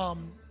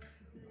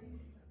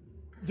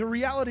 The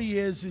reality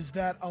is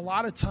that a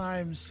lot of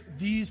times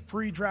these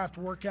pre-draft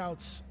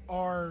workouts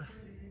are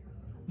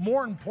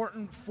more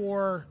important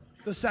for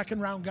the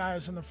second-round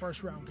guys than the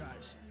first-round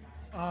guys.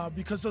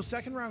 Because those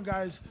second-round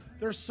guys,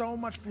 there's so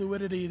much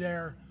fluidity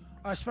there,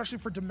 especially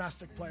for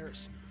domestic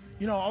players.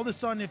 All of a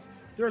sudden, if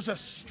there's a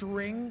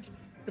string,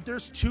 if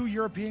there's 2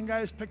 European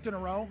guys picked in a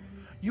row,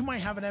 you might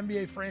have an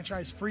NBA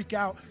franchise freak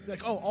out, be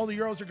like, oh, all the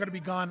Euros are going to be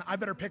gone. I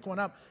better pick one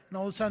up. And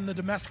all of a sudden, the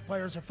domestic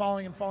players are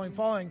falling.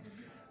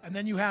 And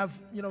then you have,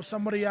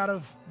 somebody out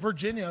of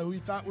Virginia who you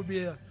thought would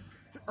be a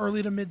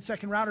early to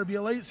mid-second rounder, be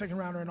a late second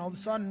rounder. And all of a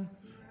sudden,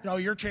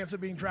 your chance of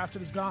being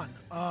drafted is gone.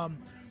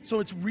 So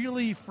it's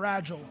really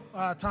fragile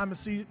time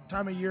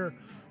of year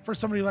for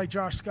somebody like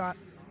Josh Scott.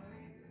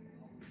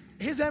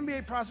 His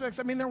NBA prospects,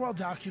 I mean, they're well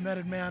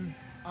documented, man.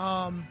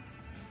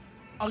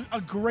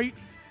 A great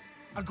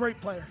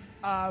player,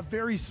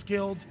 very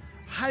skilled,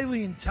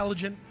 highly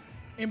intelligent,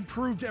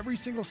 improved every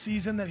single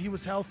season that he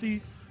was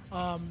healthy.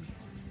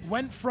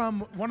 Went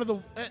from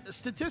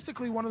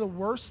statistically one of the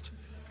worst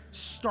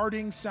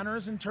starting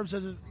centers in terms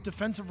of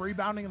defensive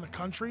rebounding in the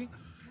country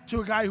to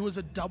a guy who was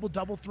a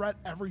double threat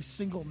every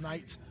single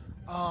night.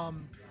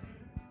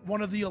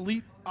 One of the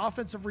elite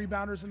offensive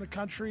rebounders in the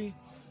country.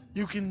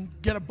 You can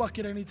get a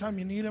bucket anytime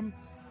you need him.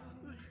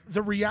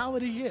 The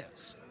reality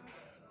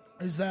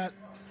is that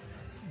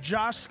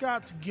Josh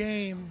Scott's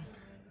game,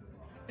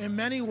 in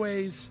many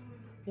ways,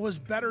 was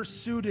better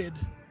suited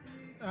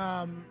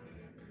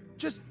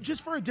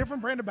just for a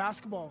different brand of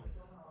basketball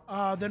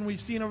than we've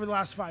seen over the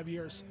last 5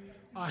 years.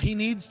 He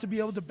needs to be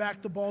able to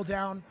back the ball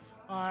down.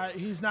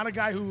 He's not a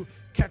guy who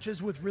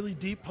catches with really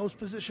deep post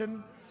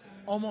position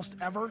almost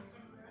ever.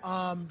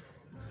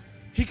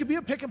 he could be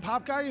a pick and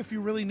pop guy if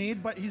you really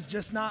need, but he's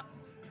just not.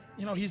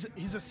 He's a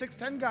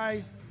 6'10"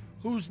 guy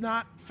who's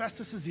not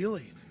Festus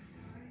Ezeli.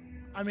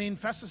 I mean,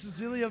 Festus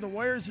Ezeli of the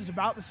Warriors is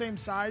about the same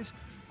size.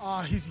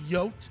 He's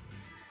yoked,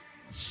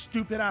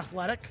 stupid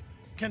athletic,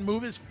 can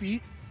move his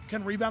feet,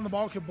 can rebound the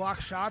ball, can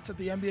block shots at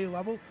the NBA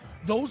level.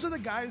 Those are the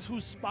guys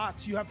whose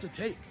spots you have to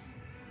take.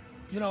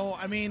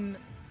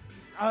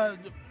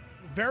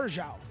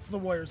 Varejao for the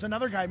Warriors,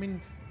 another guy. I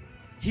mean,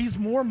 he's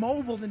more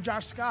mobile than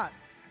Josh Scott,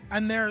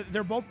 and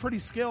they're both pretty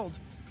skilled.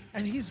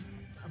 And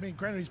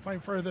granted, he's playing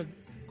for the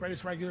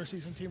greatest regular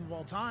season team of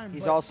all time.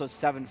 He's also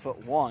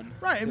 7'1".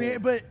 Right. I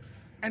mean,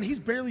 and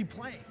he's barely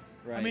playing.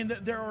 Right. I mean,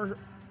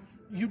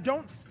 you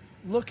don't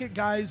look at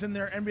guys and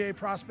their NBA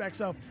prospects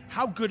of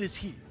how good is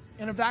he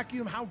in a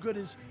vacuum. How good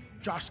is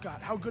Josh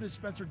Scott? How good is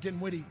Spencer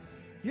Dinwiddie?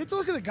 You have to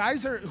look at the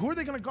guys who are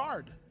they going to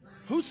guard?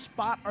 Whose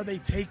spot are they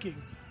taking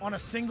on a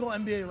single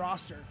NBA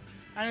roster?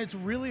 And it's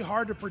really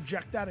hard to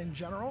project that in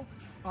general.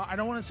 I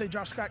don't want to say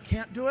Josh Scott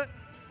can't do it.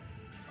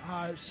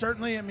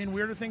 Certainly, I mean,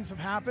 weirder things have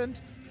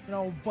happened,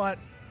 but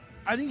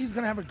I think he's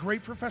going to have a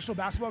great professional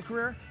basketball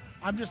career.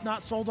 I'm just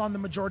not sold on the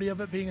majority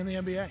of it being in the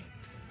NBA.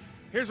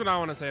 Here's what I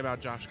want to say about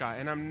Josh Scott,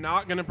 and I'm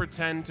not going to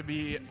pretend to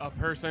be a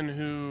person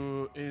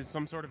who is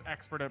some sort of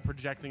expert at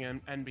projecting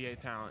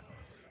NBA talent.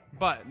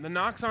 But the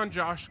knocks on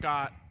Josh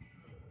Scott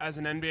as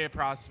an NBA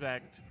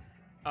prospect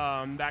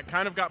that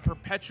kind of got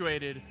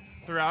perpetuated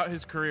throughout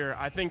his career,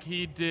 I think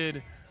he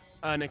did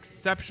an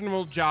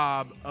exceptional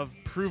job of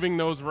proving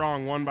those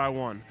wrong one by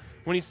one.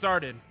 When he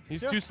started,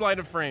 he's too slight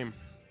of frame.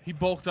 He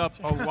bulked up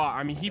a lot.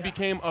 I mean, he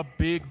became a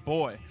big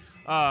boy.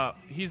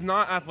 He's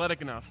not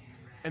athletic enough.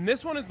 And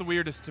this one is the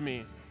weirdest to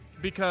me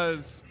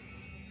because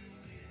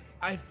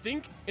I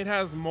think it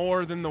has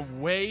more than the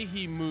way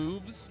he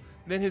moves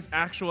than his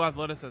actual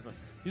athleticism.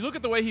 You look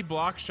at the way he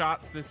blocked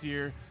shots this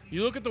year.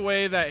 You look at the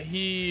way that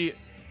he,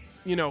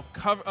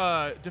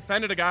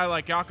 defended a guy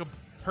like Jakob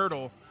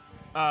Poeltl,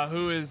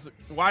 who is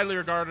widely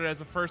regarded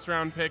as a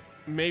first-round pick,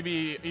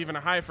 maybe even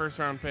a high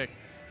first-round pick.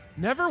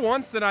 Never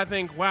once did I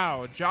think,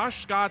 wow,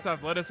 Josh Scott's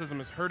athleticism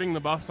is hurting the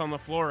Buffs on the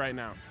floor right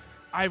now.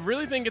 I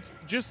really think it's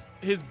just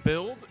his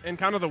build and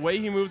kind of the way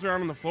he moves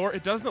around on the floor.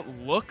 It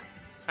doesn't look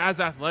as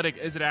athletic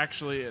as it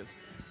actually is.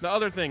 The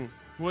other thing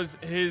was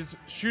his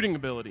shooting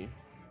ability,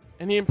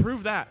 and he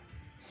improved that.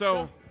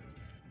 So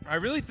I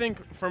really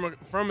think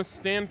from a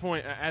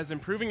standpoint as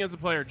improving as a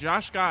player,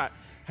 Josh Scott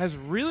has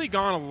really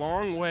gone a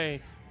long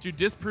way to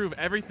disprove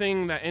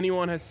everything that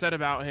anyone has said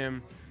about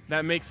him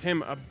that makes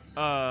him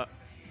an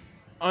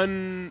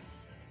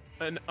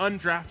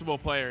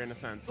undraftable player in a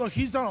sense. Look,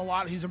 he's done a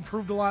lot. He's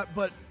improved a lot,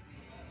 but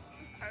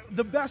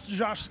the best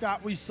Josh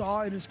Scott we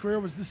saw in his career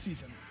was this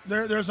season.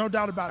 There's no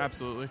doubt about it.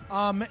 Absolutely.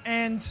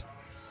 And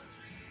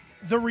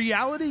the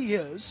reality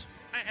is,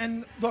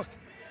 and look,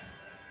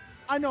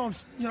 I know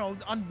I'm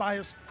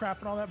unbiased crap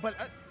and all that, but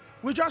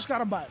with Josh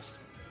Scott, I'm biased.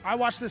 I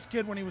watched this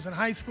kid when he was in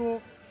high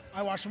school.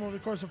 I watched him over the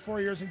course of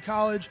 4 years in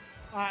college.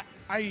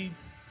 I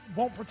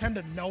won't pretend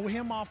to know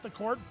him off the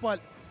court,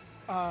 but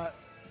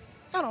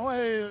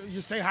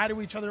you say hi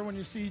to each other when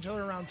you see each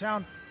other around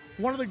town.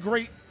 One of the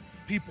great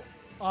people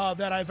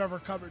that I've ever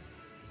covered.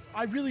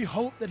 I really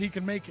hope that he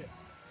can make it.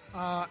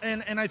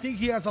 And I think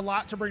he has a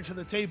lot to bring to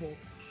the table.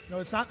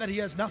 It's not that he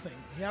has nothing.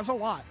 He has a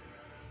lot.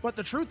 But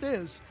the truth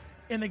is,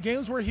 in the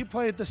games where he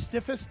played the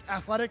stiffest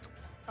athletic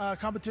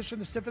competition,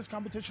 the stiffest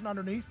competition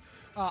underneath,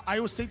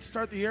 Iowa State to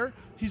start the year,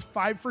 he's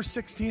 5 for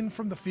 16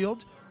 from the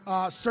field.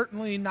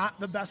 Certainly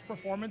not the best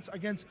performance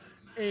against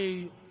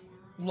a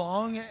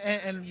long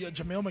and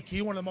Jameel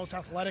McKee, one of the most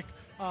athletic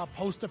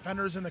post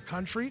defenders in the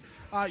country.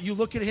 You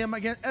look at him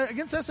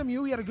against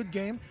SMU, he had a good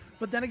game,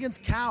 but then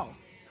against Cal,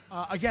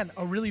 again,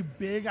 a really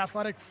big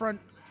athletic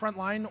front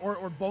line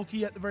or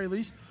bulky at the very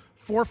least,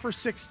 4 for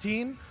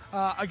 16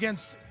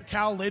 against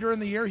Cal later in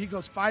the year. He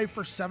goes 5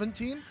 for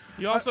 17.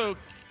 You also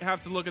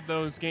have to look at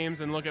those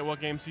games and look at what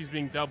games he's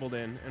being doubled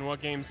in and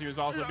what games he was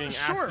also being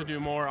asked to do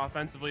more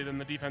offensively than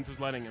the defense was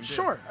letting him do.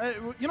 Sure.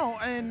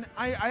 And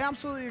I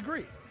absolutely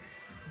agree.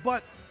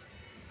 But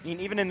I mean,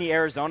 even in the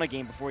Arizona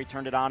game before he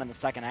turned it on in the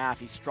second half,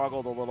 he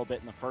struggled a little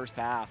bit in the first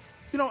half.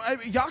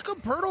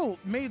 Jakob Poeltl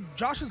made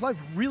Josh's life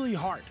really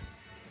hard.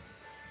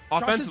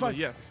 Offensively,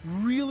 yes.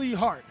 Really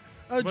hard.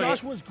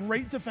 Josh was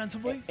great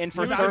defensively. And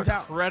for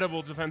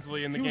incredible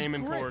defensively in the game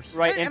in course.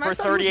 Right, and for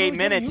 38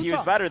 minutes, he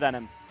was better than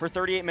him. For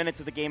 38 minutes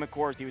of the game of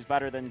course, he was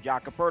better than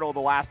Jakob Poeltl. The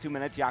last 2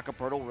 minutes, Jakob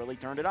Poeltl really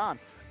turned it on.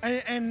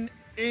 And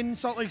in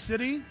Salt Lake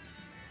City,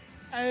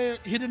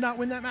 he did not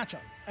win that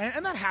matchup.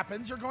 And that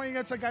happens. You're going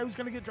against a guy who's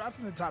going to get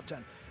drafted in the top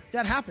 10.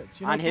 That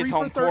happens. On his 3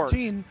 home for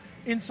 13 court.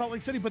 in Salt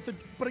Lake City.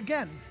 But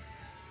again,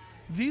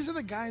 these are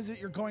the guys that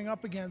you're going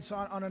up against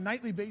on a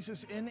nightly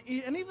basis, and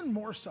even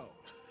more so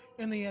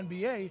in the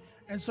NBA.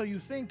 And so you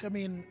think,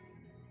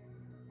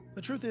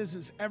 the truth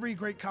is every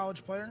great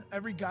college player,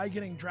 every guy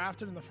getting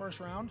drafted in the first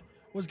round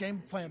was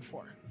game planned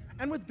for.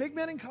 And with big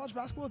men in college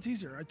basketball, it's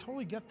easier. I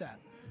totally get that.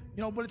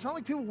 But it's not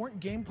like people weren't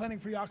game planning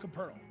for Jakob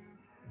Poeltl.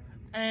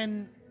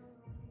 And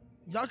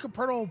Jakob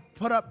Poeltl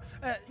put up,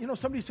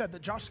 somebody said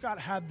that Josh Scott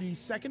had the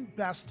second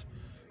best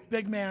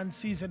big man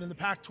season in the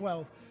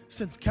Pac-12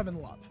 since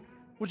Kevin Love,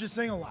 which is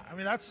saying a lot. I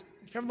mean,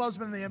 Kevin Love's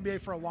been in the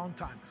NBA for a long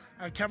time.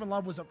 Kevin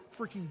Love was a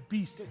freaking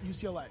beast at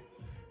UCLA.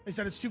 They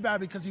said it's too bad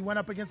because he went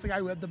up against the guy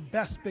who had the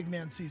best big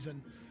man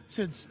season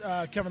since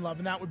Kevin Love,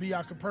 and that would be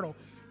Jakob Poeltl.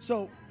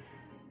 So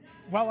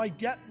while I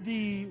get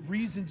the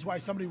reasons why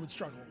somebody would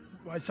struggle,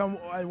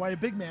 why a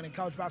big man in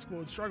college basketball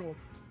would struggle,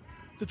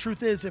 the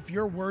truth is if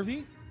you're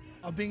worthy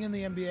of being in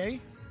the NBA,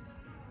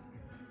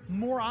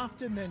 more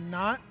often than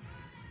not,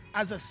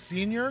 as a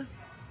senior,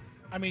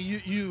 I mean,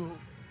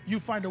 you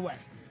find a way.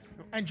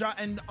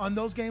 And on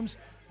those games,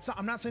 so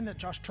I'm not saying that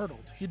Josh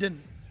turtled. He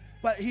didn't.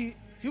 But he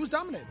was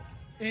dominated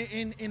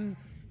in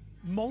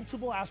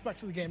multiple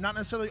aspects of the game. Not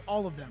necessarily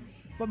all of them,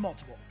 but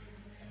multiple.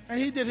 And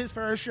he did his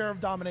fair share of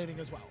dominating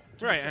as well.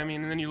 Right. I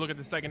mean, and then you look at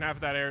the second half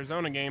of that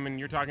Arizona game, and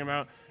you're talking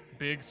about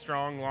big,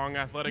 strong, long,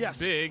 athletic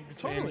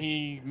bigs, totally. And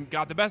he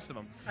got the best of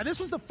them. And this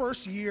was the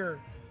first year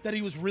that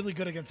he was really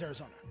good against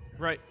Arizona.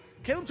 Right.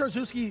 Caleb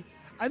Tarczewski,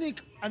 I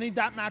think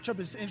that matchup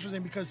is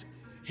interesting because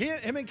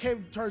him and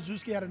Caleb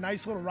Tarczewski had a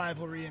nice little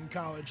rivalry in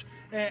college,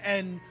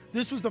 and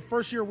this was the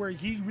first year where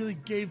he really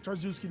gave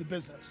Tarczewski the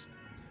business.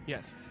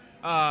 Yes.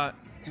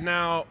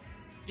 Now,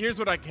 here's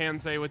what I can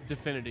say with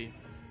definitively.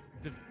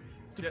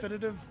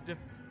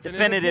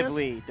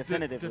 Definitively.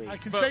 I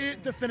can say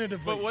it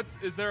definitively. But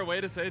is there a way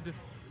to say it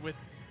with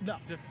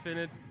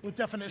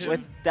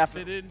definition?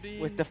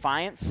 With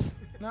defiance?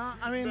 No,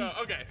 I mean...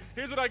 okay,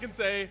 here's what I can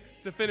say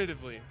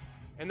definitively,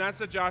 and that's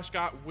that Josh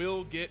Scott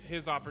will get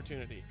his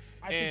opportunity.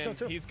 I think so,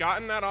 too. He's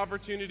gotten that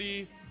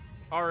opportunity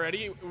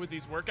already with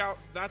these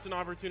workouts. That's an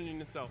opportunity in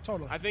itself.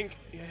 Totally. I think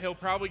he'll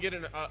probably get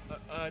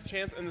a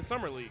chance in the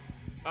summer league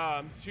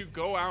to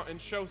go out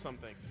and show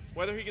something.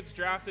 Whether he gets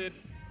drafted,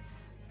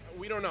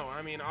 we don't know.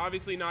 I mean,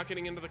 obviously not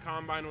getting into the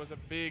combine was a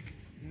big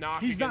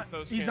knock against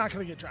those chances. He's not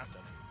going to get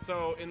drafted.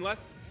 So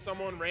unless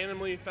someone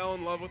randomly fell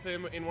in love with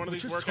him in one of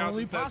these workouts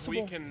totally and says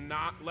possible. we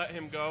cannot let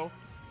him go,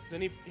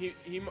 then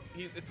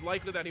it's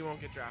likely that he won't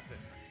get drafted.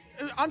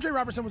 Andre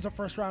Robertson was a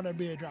first-round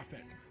NBA draft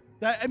pick.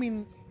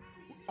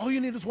 All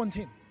you need is one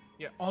team.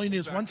 Yeah, all you need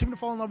is one team to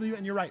fall in love with you,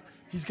 and you're right.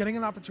 He's getting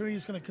an opportunity.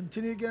 He's going to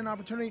continue to get an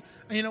opportunity.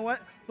 And you know what?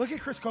 Look at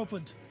Chris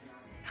Copeland.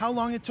 How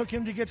long it took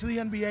him to get to the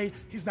NBA.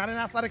 He's not an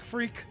athletic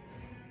freak.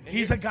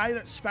 He's a guy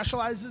that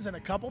specializes in a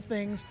couple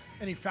things,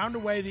 and he found a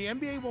way. The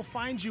NBA will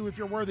find you if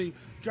you're worthy.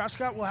 Josh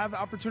Scott will have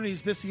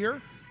opportunities this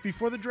year,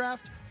 before the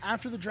draft,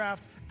 after the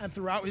draft, and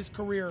throughout his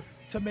career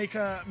to make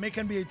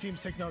NBA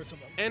teams take notice of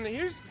him. And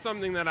here's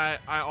something that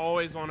I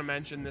always want to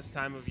mention this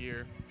time of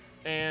year,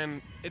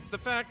 and it's the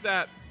fact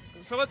that,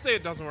 so let's say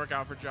it doesn't work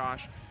out for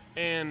Josh,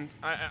 and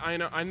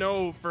I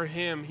know for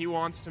him, he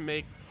wants to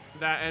make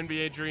that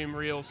NBA dream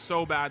real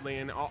so badly,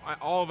 and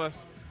all of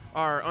us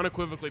are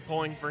unequivocally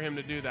pulling for him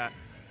to do that.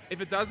 If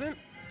it doesn't,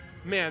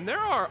 man, there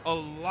are a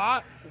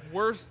lot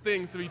worse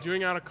things to be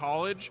doing out of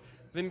college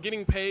than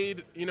getting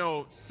paid,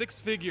 six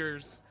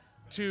figures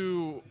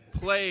to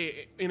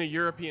play in a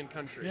European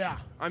country. Yeah.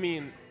 I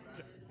mean,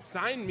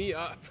 sign me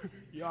up.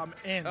 Yeah, I'm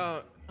in.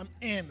 I'm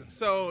in.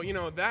 So,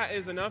 that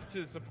is enough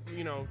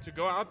to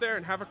go out there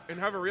and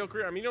have a real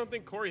career. I mean, you don't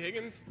think Corey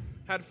Higgins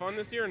had fun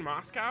this year in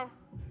Moscow?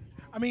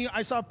 I mean,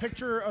 I saw a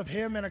picture of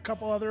him and a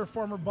couple other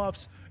former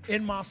Buffs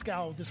in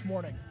Moscow this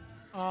morning.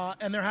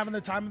 And they're having the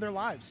time of their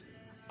lives.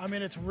 I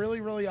mean, it's really,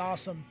 really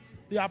awesome,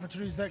 the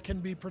opportunities that can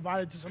be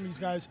provided to some of these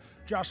guys.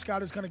 Josh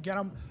Scott is going to get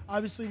them.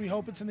 Obviously, we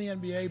hope it's in the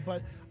NBA,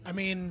 but, I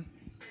mean,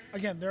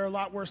 again, there are a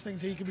lot worse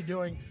things that he could be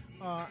doing.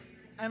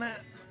 And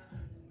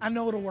I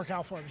know it'll work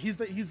out for him.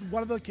 He's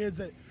one of the kids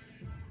that,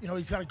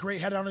 he's got a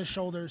great head on his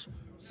shoulders.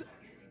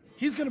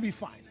 He's going to be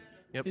fine.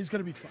 Yep. He's going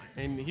to be fine.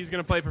 And he's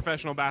going to play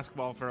professional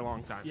basketball for a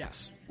long time.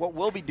 Yes. What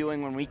we'll be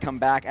doing when we come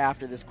back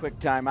after this quick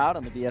timeout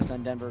on the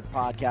BSN Denver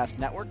Podcast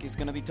Network is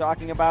going to be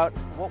talking about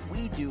what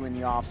we do in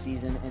the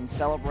offseason and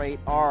celebrate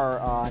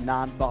our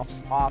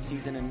non-Buffs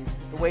offseason and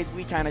the ways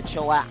we kind of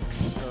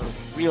chillax or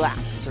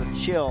relax or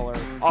chill or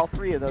all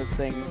three of those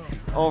things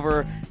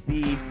over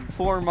the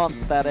 4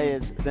 months that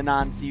is the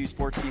non-CU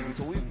sports season.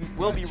 So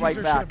we'll be right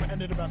back. Should have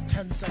ended about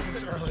 10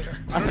 seconds earlier.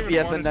 On the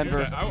BSN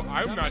Denver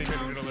I'm not even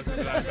going to listen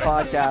to that.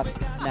 Podcast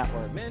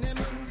Network.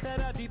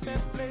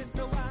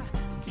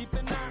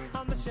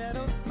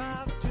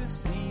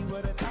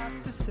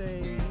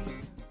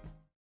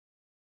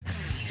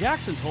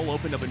 Jackson's Hole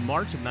opened up in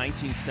March of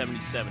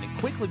 1977 and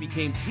quickly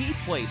became the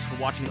place for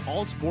watching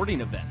all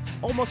sporting events.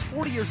 Almost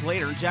 40 years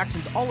later,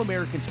 Jackson's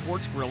All-American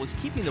Sports Grill is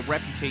keeping the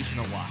reputation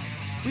alive.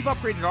 We've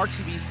upgraded our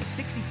TVs to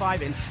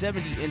 65 and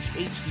 70-inch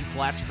HD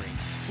flat screens.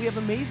 We have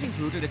amazing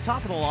food, and to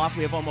top it all off,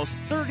 we have almost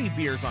 30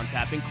 beers on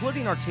tap,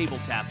 including our table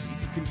taps, so you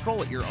can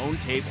control at your own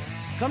table.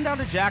 Come down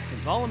to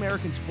Jackson's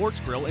All-American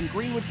Sports Grill in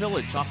Greenwood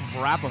Village off of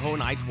Arapahoe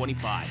and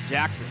I-25.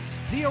 Jackson's,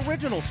 the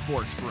original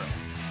sports grill.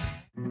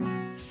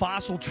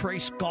 Fossil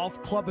Trace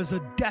Golf Club is a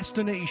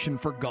destination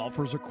for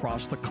golfers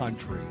across the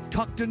country.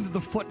 Tucked into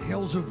the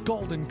foothills of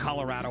Golden,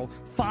 Colorado,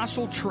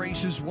 Fossil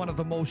Trace is one of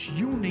the most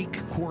unique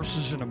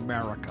courses in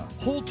America.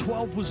 Hole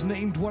 12 was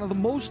named one of the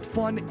most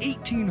fun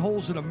 18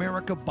 holes in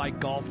America by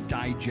Golf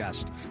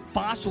Digest.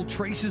 Fossil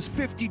Trace is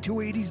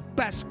 5280's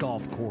best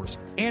golf course,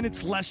 and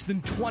it's less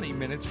than 20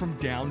 minutes from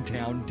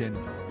downtown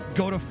Denver.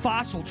 Go to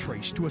Fossil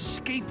Trace to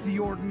escape the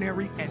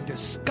ordinary and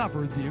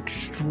discover the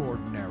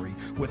extraordinary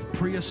with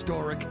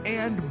prehistoric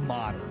and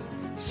modern.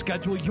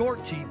 Schedule your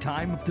tee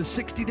time up to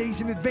 60 days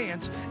in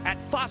advance at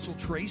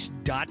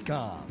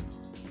fossiltrace.com.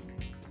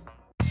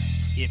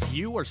 If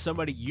you or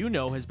somebody you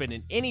know has been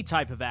in any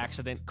type of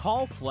accident,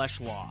 call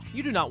Flesh Law.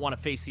 You do not want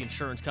to face the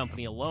insurance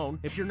company alone.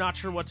 If you're not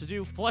sure what to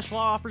do, Flesh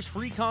Law offers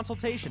free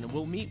consultation and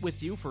will meet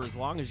with you for as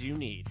long as you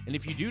need. And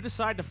if you do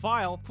decide to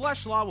file,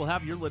 Flesh Law will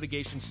have your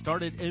litigation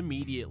started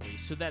immediately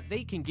so that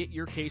they can get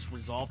your case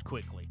resolved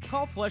quickly.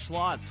 Call Flesh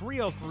Law at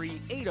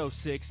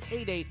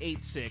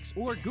 303-806-8886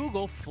 or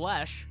Google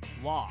Flesh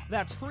Law.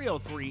 That's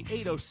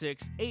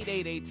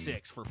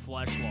 303-806-8886 for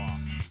Flesh Law.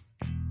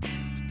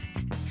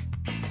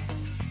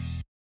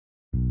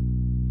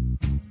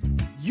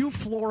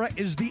 Euflora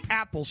is the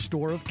Apple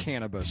Store of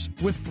cannabis.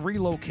 With 3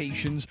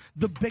 locations,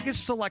 the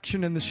biggest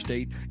selection in the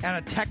state, and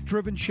a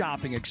tech-driven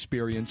shopping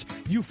experience,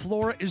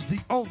 Euflora is the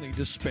only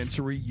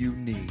dispensary you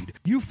need.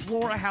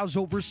 Euflora has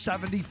over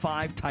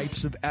 75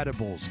 types of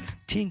edibles,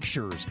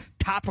 tinctures,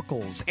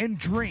 topicals, and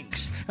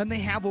drinks, and they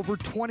have over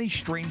 20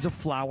 strains of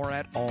flower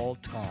at all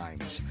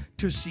times.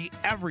 To see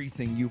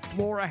everything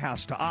Euflora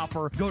has to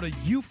offer, go to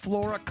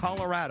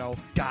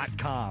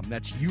eufloracolorado.com.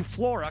 That's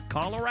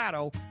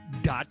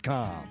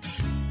eufloracolorado.com.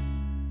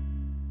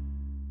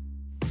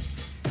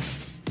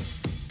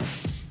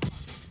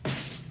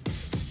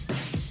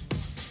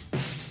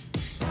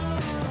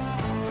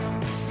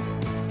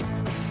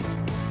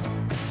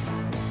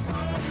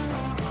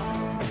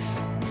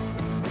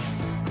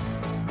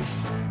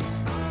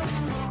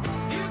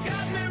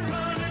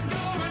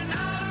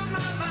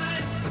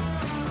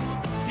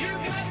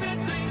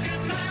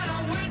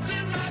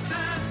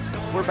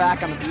 We're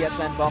back on the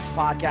BSN Buffs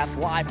podcast,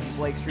 live from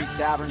Blake Street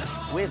Tavern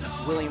with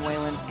William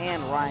Whalen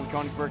and Ryan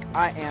Koenigsberg.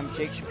 I am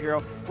Jake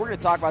Shapiro. We're going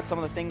to talk about some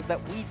of the things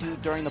that we do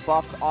during the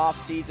Buffs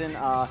off season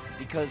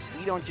because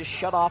we don't just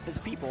shut off as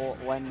people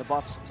when the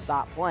Buffs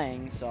stop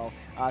playing. So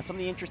some of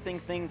the interesting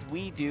things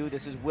we do.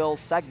 This is Will's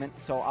segment,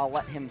 so I'll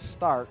let him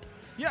start.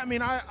 Yeah, I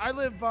mean,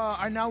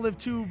 I now live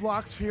 2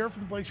 blocks here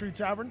from the Blake Street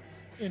Tavern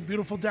in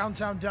beautiful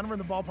downtown Denver in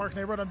the Ballpark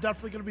neighborhood. I'm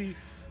definitely going to be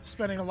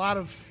spending a lot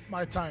of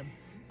my time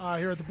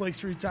here at the Blake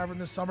Street Tavern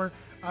this summer.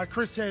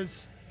 Chris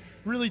has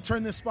really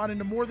turned this spot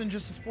into more than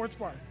just a sports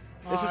bar.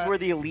 This is where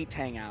the elite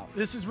hang out.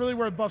 This is really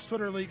where Buffs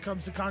Twitter elite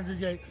comes to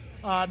congregate.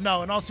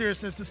 No, in all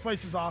seriousness, this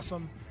place is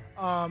awesome.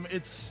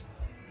 It's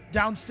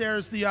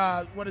downstairs. The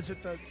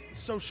the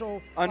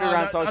social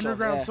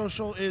underground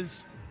social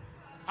is.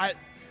 I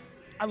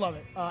love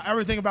it.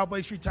 Everything about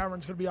Blake Street Tavern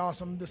is going to be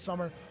awesome this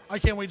summer. I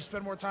can't wait to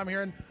spend more time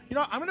here. And,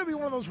 I'm going to be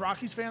one of those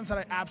Rockies fans that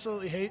I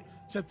absolutely hate,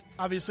 except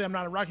obviously I'm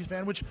not a Rockies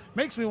fan, which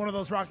makes me one of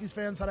those Rockies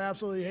fans that I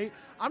absolutely hate.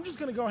 I'm just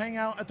going to go hang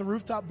out at the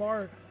rooftop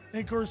bar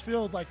in Coors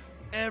Field like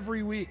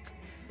every week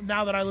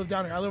now that I live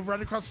down here. I live right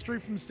across the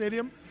street from the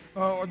stadium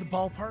or the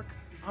ballpark.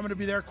 I'm going to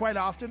be there quite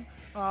often,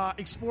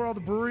 explore all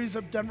the breweries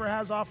that Denver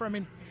has to offer. I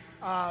mean,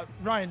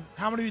 Ryan,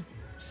 how many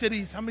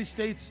cities, how many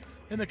states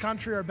in the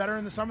country are better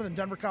in the summer than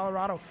Denver,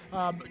 Colorado?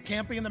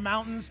 Camping in the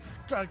mountains,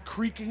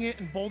 creeking it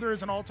in Boulder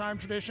is an all-time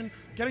tradition.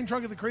 Getting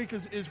drunk at the creek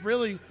is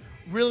really,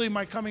 really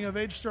my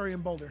coming-of-age story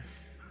in Boulder.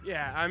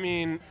 Yeah, I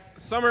mean,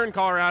 summer in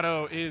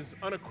Colorado is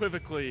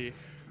unequivocally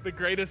the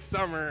greatest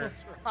summer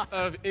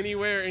of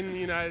anywhere in the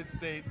United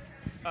States.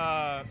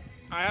 I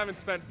haven't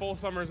spent full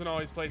summers in all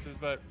these places,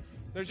 but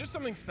there's just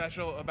something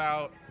special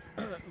about,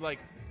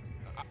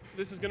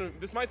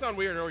 this might sound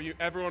weird, or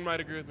everyone might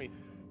agree with me.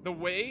 The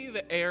way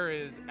the air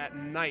is at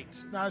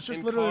night. No, it's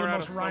just literally the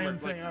most Ryan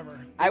thing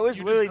ever. I was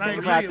literally thinking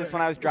about this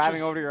when I was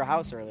driving over to your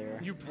house earlier.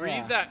 You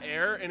breathe that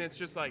air, and it's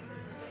just like,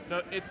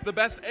 it's the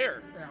best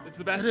air. Yeah. It's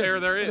the best air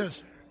there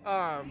is.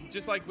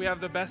 Just like we have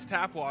the best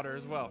tap water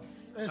as well.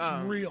 It's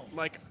real.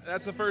 Like,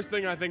 that's the first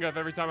thing I think of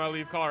every time I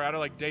leave Colorado.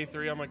 Like, day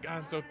 3, I'm like,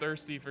 God, I'm so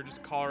thirsty for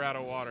just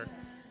Colorado water.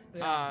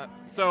 Yeah.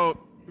 So,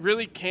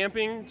 really,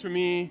 camping, to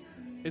me,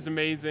 is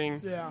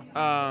amazing.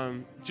 Yeah.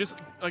 Just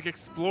like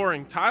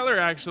exploring. Tyler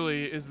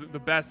actually is the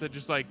best at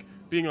just like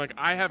being like,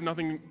 I have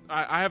nothing.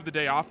 I have the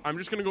day off. I'm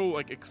just gonna go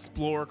like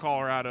explore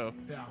Colorado.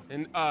 Yeah.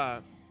 And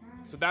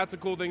so that's a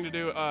cool thing to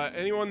do.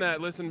 Anyone that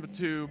listened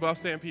to Buff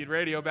Stampede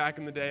Radio back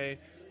in the day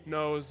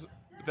knows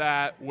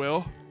that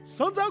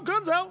sun's out,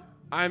 guns out.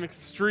 I'm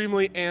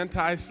extremely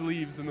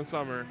anti-sleeves in the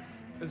summer.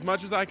 As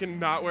much as I can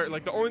not wear,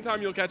 like the only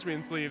time you'll catch me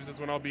in sleeves is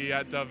when I'll be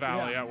at Dove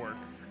Valley at work.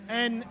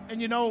 And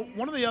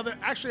one of the other,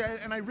 actually,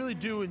 I really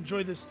do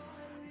enjoy this.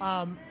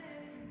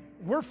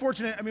 We're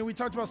fortunate. I mean, we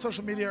talked about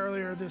social media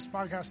earlier this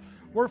podcast.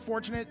 We're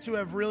fortunate to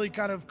have really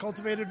kind of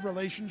cultivated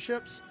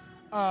relationships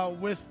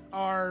with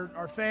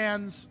our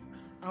fans,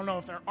 I don't know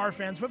if they're our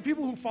fans, but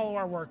people who follow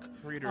our work.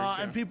 Readers,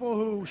 and people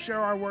who share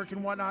our work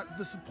and whatnot,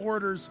 the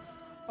supporters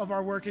of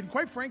our work. And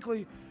quite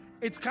frankly,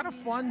 it's kind of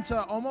fun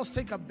to almost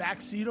take a back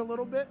seat a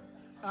little bit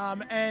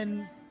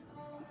and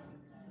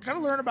kind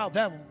of learn about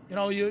them. You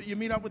know, you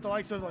meet up with the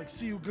likes of like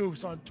CU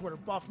Goose on Twitter,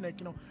 Buffnick,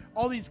 you know,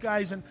 all these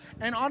guys. And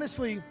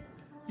honestly,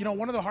 you know,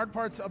 one of the hard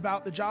parts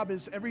about the job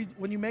is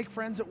when you make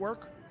friends at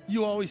work,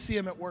 you always see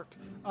them at work.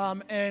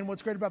 And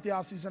what's great about the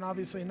offseason,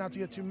 obviously, not to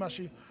get too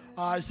mushy,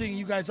 seeing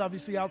you guys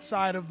obviously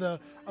outside of the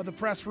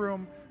press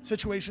room,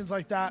 situations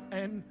like that,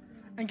 and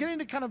getting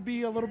to kind of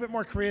be a little bit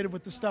more creative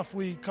with the stuff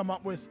we come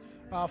up with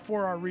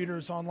for our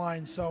readers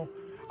online. So,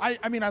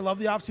 I mean, I love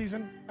the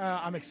offseason.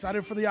 I'm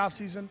excited for the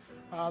offseason.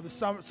 The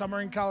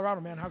summer in Colorado,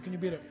 man, how can you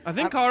beat it? I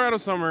think Colorado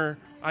summer,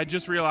 I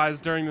just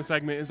realized during the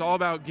segment, is all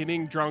about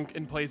getting drunk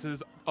in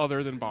places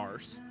other than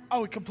bars.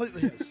 Oh, it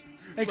completely is.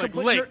 Like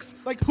lakes,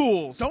 like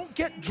pools, don't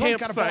get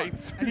drunk at a bar.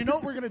 Campsites. And you know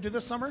what we're gonna do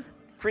this summer?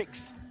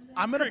 Creeks.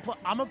 I'm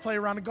gonna play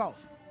around in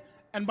golf,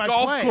 and by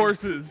golf playing,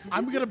 courses.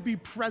 I'm gonna be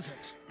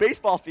present.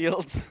 Baseball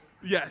fields.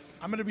 Yes.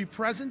 I'm gonna be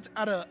present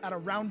at a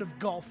round of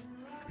golf,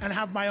 and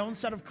have my own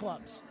set of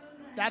clubs.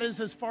 That is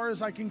as far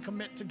as I can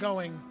commit to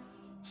going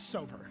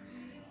sober.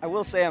 I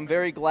will say I'm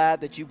very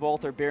glad that you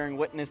both are bearing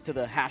witness to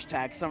the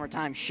hashtag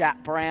Summertime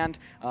Shat brand.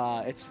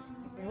 It's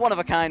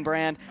one-of-a-kind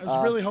brand. I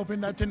was really hoping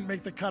that didn't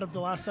make the cut of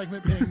the last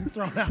segment being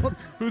thrown out.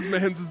 Whose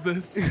man's is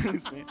this?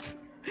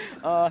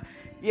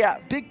 Yeah,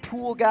 big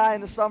pool guy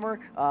in the summer.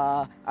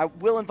 I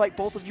will invite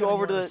both of you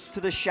over to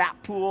the Shat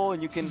pool,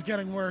 and you can. This is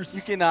getting worse.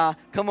 You can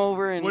come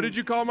over and. What did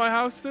you call my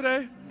house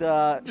today?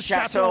 The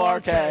Chateau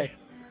Arcade.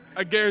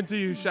 I guarantee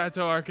you,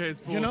 Chateau Arcade's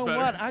pool. You know better.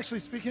 what? Actually,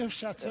 speaking of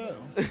Chateau,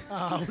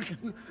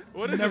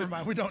 never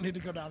mind. We don't need to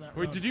go down that road.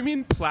 Wait, did you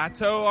mean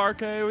Plateau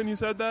Arcade when you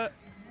said that?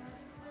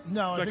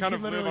 No, I kind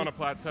of live on a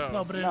plateau.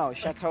 No,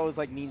 Chateau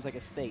means like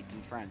estate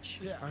in French.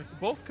 Yeah,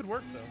 both could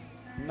work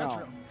though. That's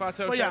true.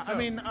 Plateau, but Chateau. Yeah, I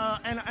mean,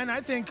 and I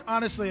think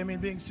honestly, I mean,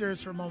 being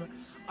serious for a moment,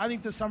 I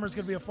think this summer is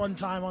going to be a fun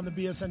time on the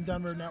BSN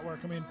Denver network.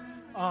 I mean,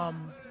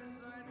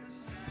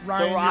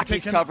 Ryan, the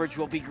Rockies coverage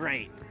will be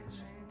great.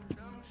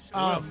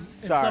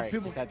 Sorry,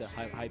 people, just had to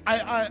hype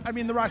I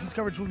mean, the Rockies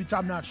coverage will be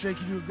top notch.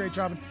 Jake, you do a great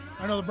job. And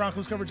I know the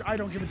Broncos coverage. I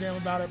don't give a damn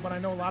about it, but I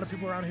know a lot of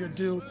people around here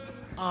do.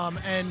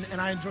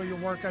 And I enjoy your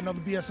work. I know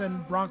the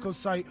BSN Broncos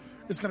site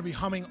is going to be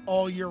humming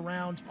all year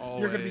round. Always.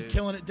 You're going to be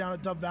killing it down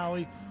at Dove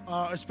Valley,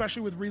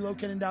 especially with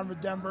relocating down to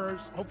Denver,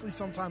 hopefully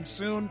sometime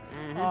soon.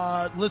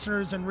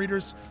 Listeners and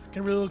readers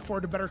can really look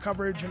forward to better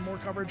coverage and more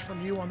coverage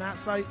from you on that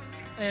site.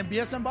 And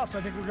BSN Buffs,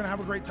 I think we're going to have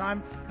a great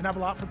time and have a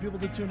lot for people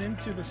to tune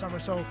into this summer.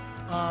 So,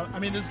 I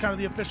mean, this is kind of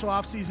the official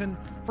off-season,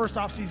 first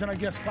off-season, I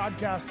guess,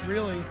 podcast,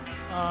 really,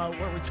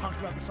 where we talk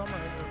about the summer.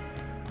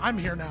 I'm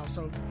here now,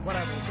 so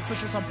whatever. It's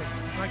official something.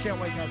 And I can't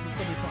wait, guys. It's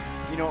going to be fun.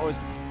 You know what was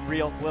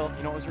real, Will?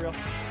 You know what was real?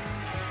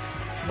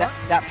 What?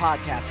 That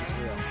podcast is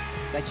real.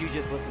 That you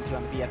just listened to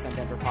on the BSN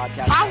Denver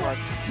Podcast Network.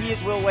 He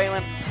is Will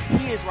Whalen.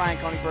 He is Ryan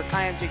Koenigsberg.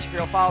 I am Jake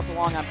Shapiro. Follow us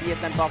along on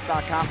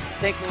bsnbuff.com.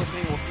 Thanks for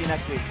listening. We'll see you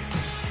next week.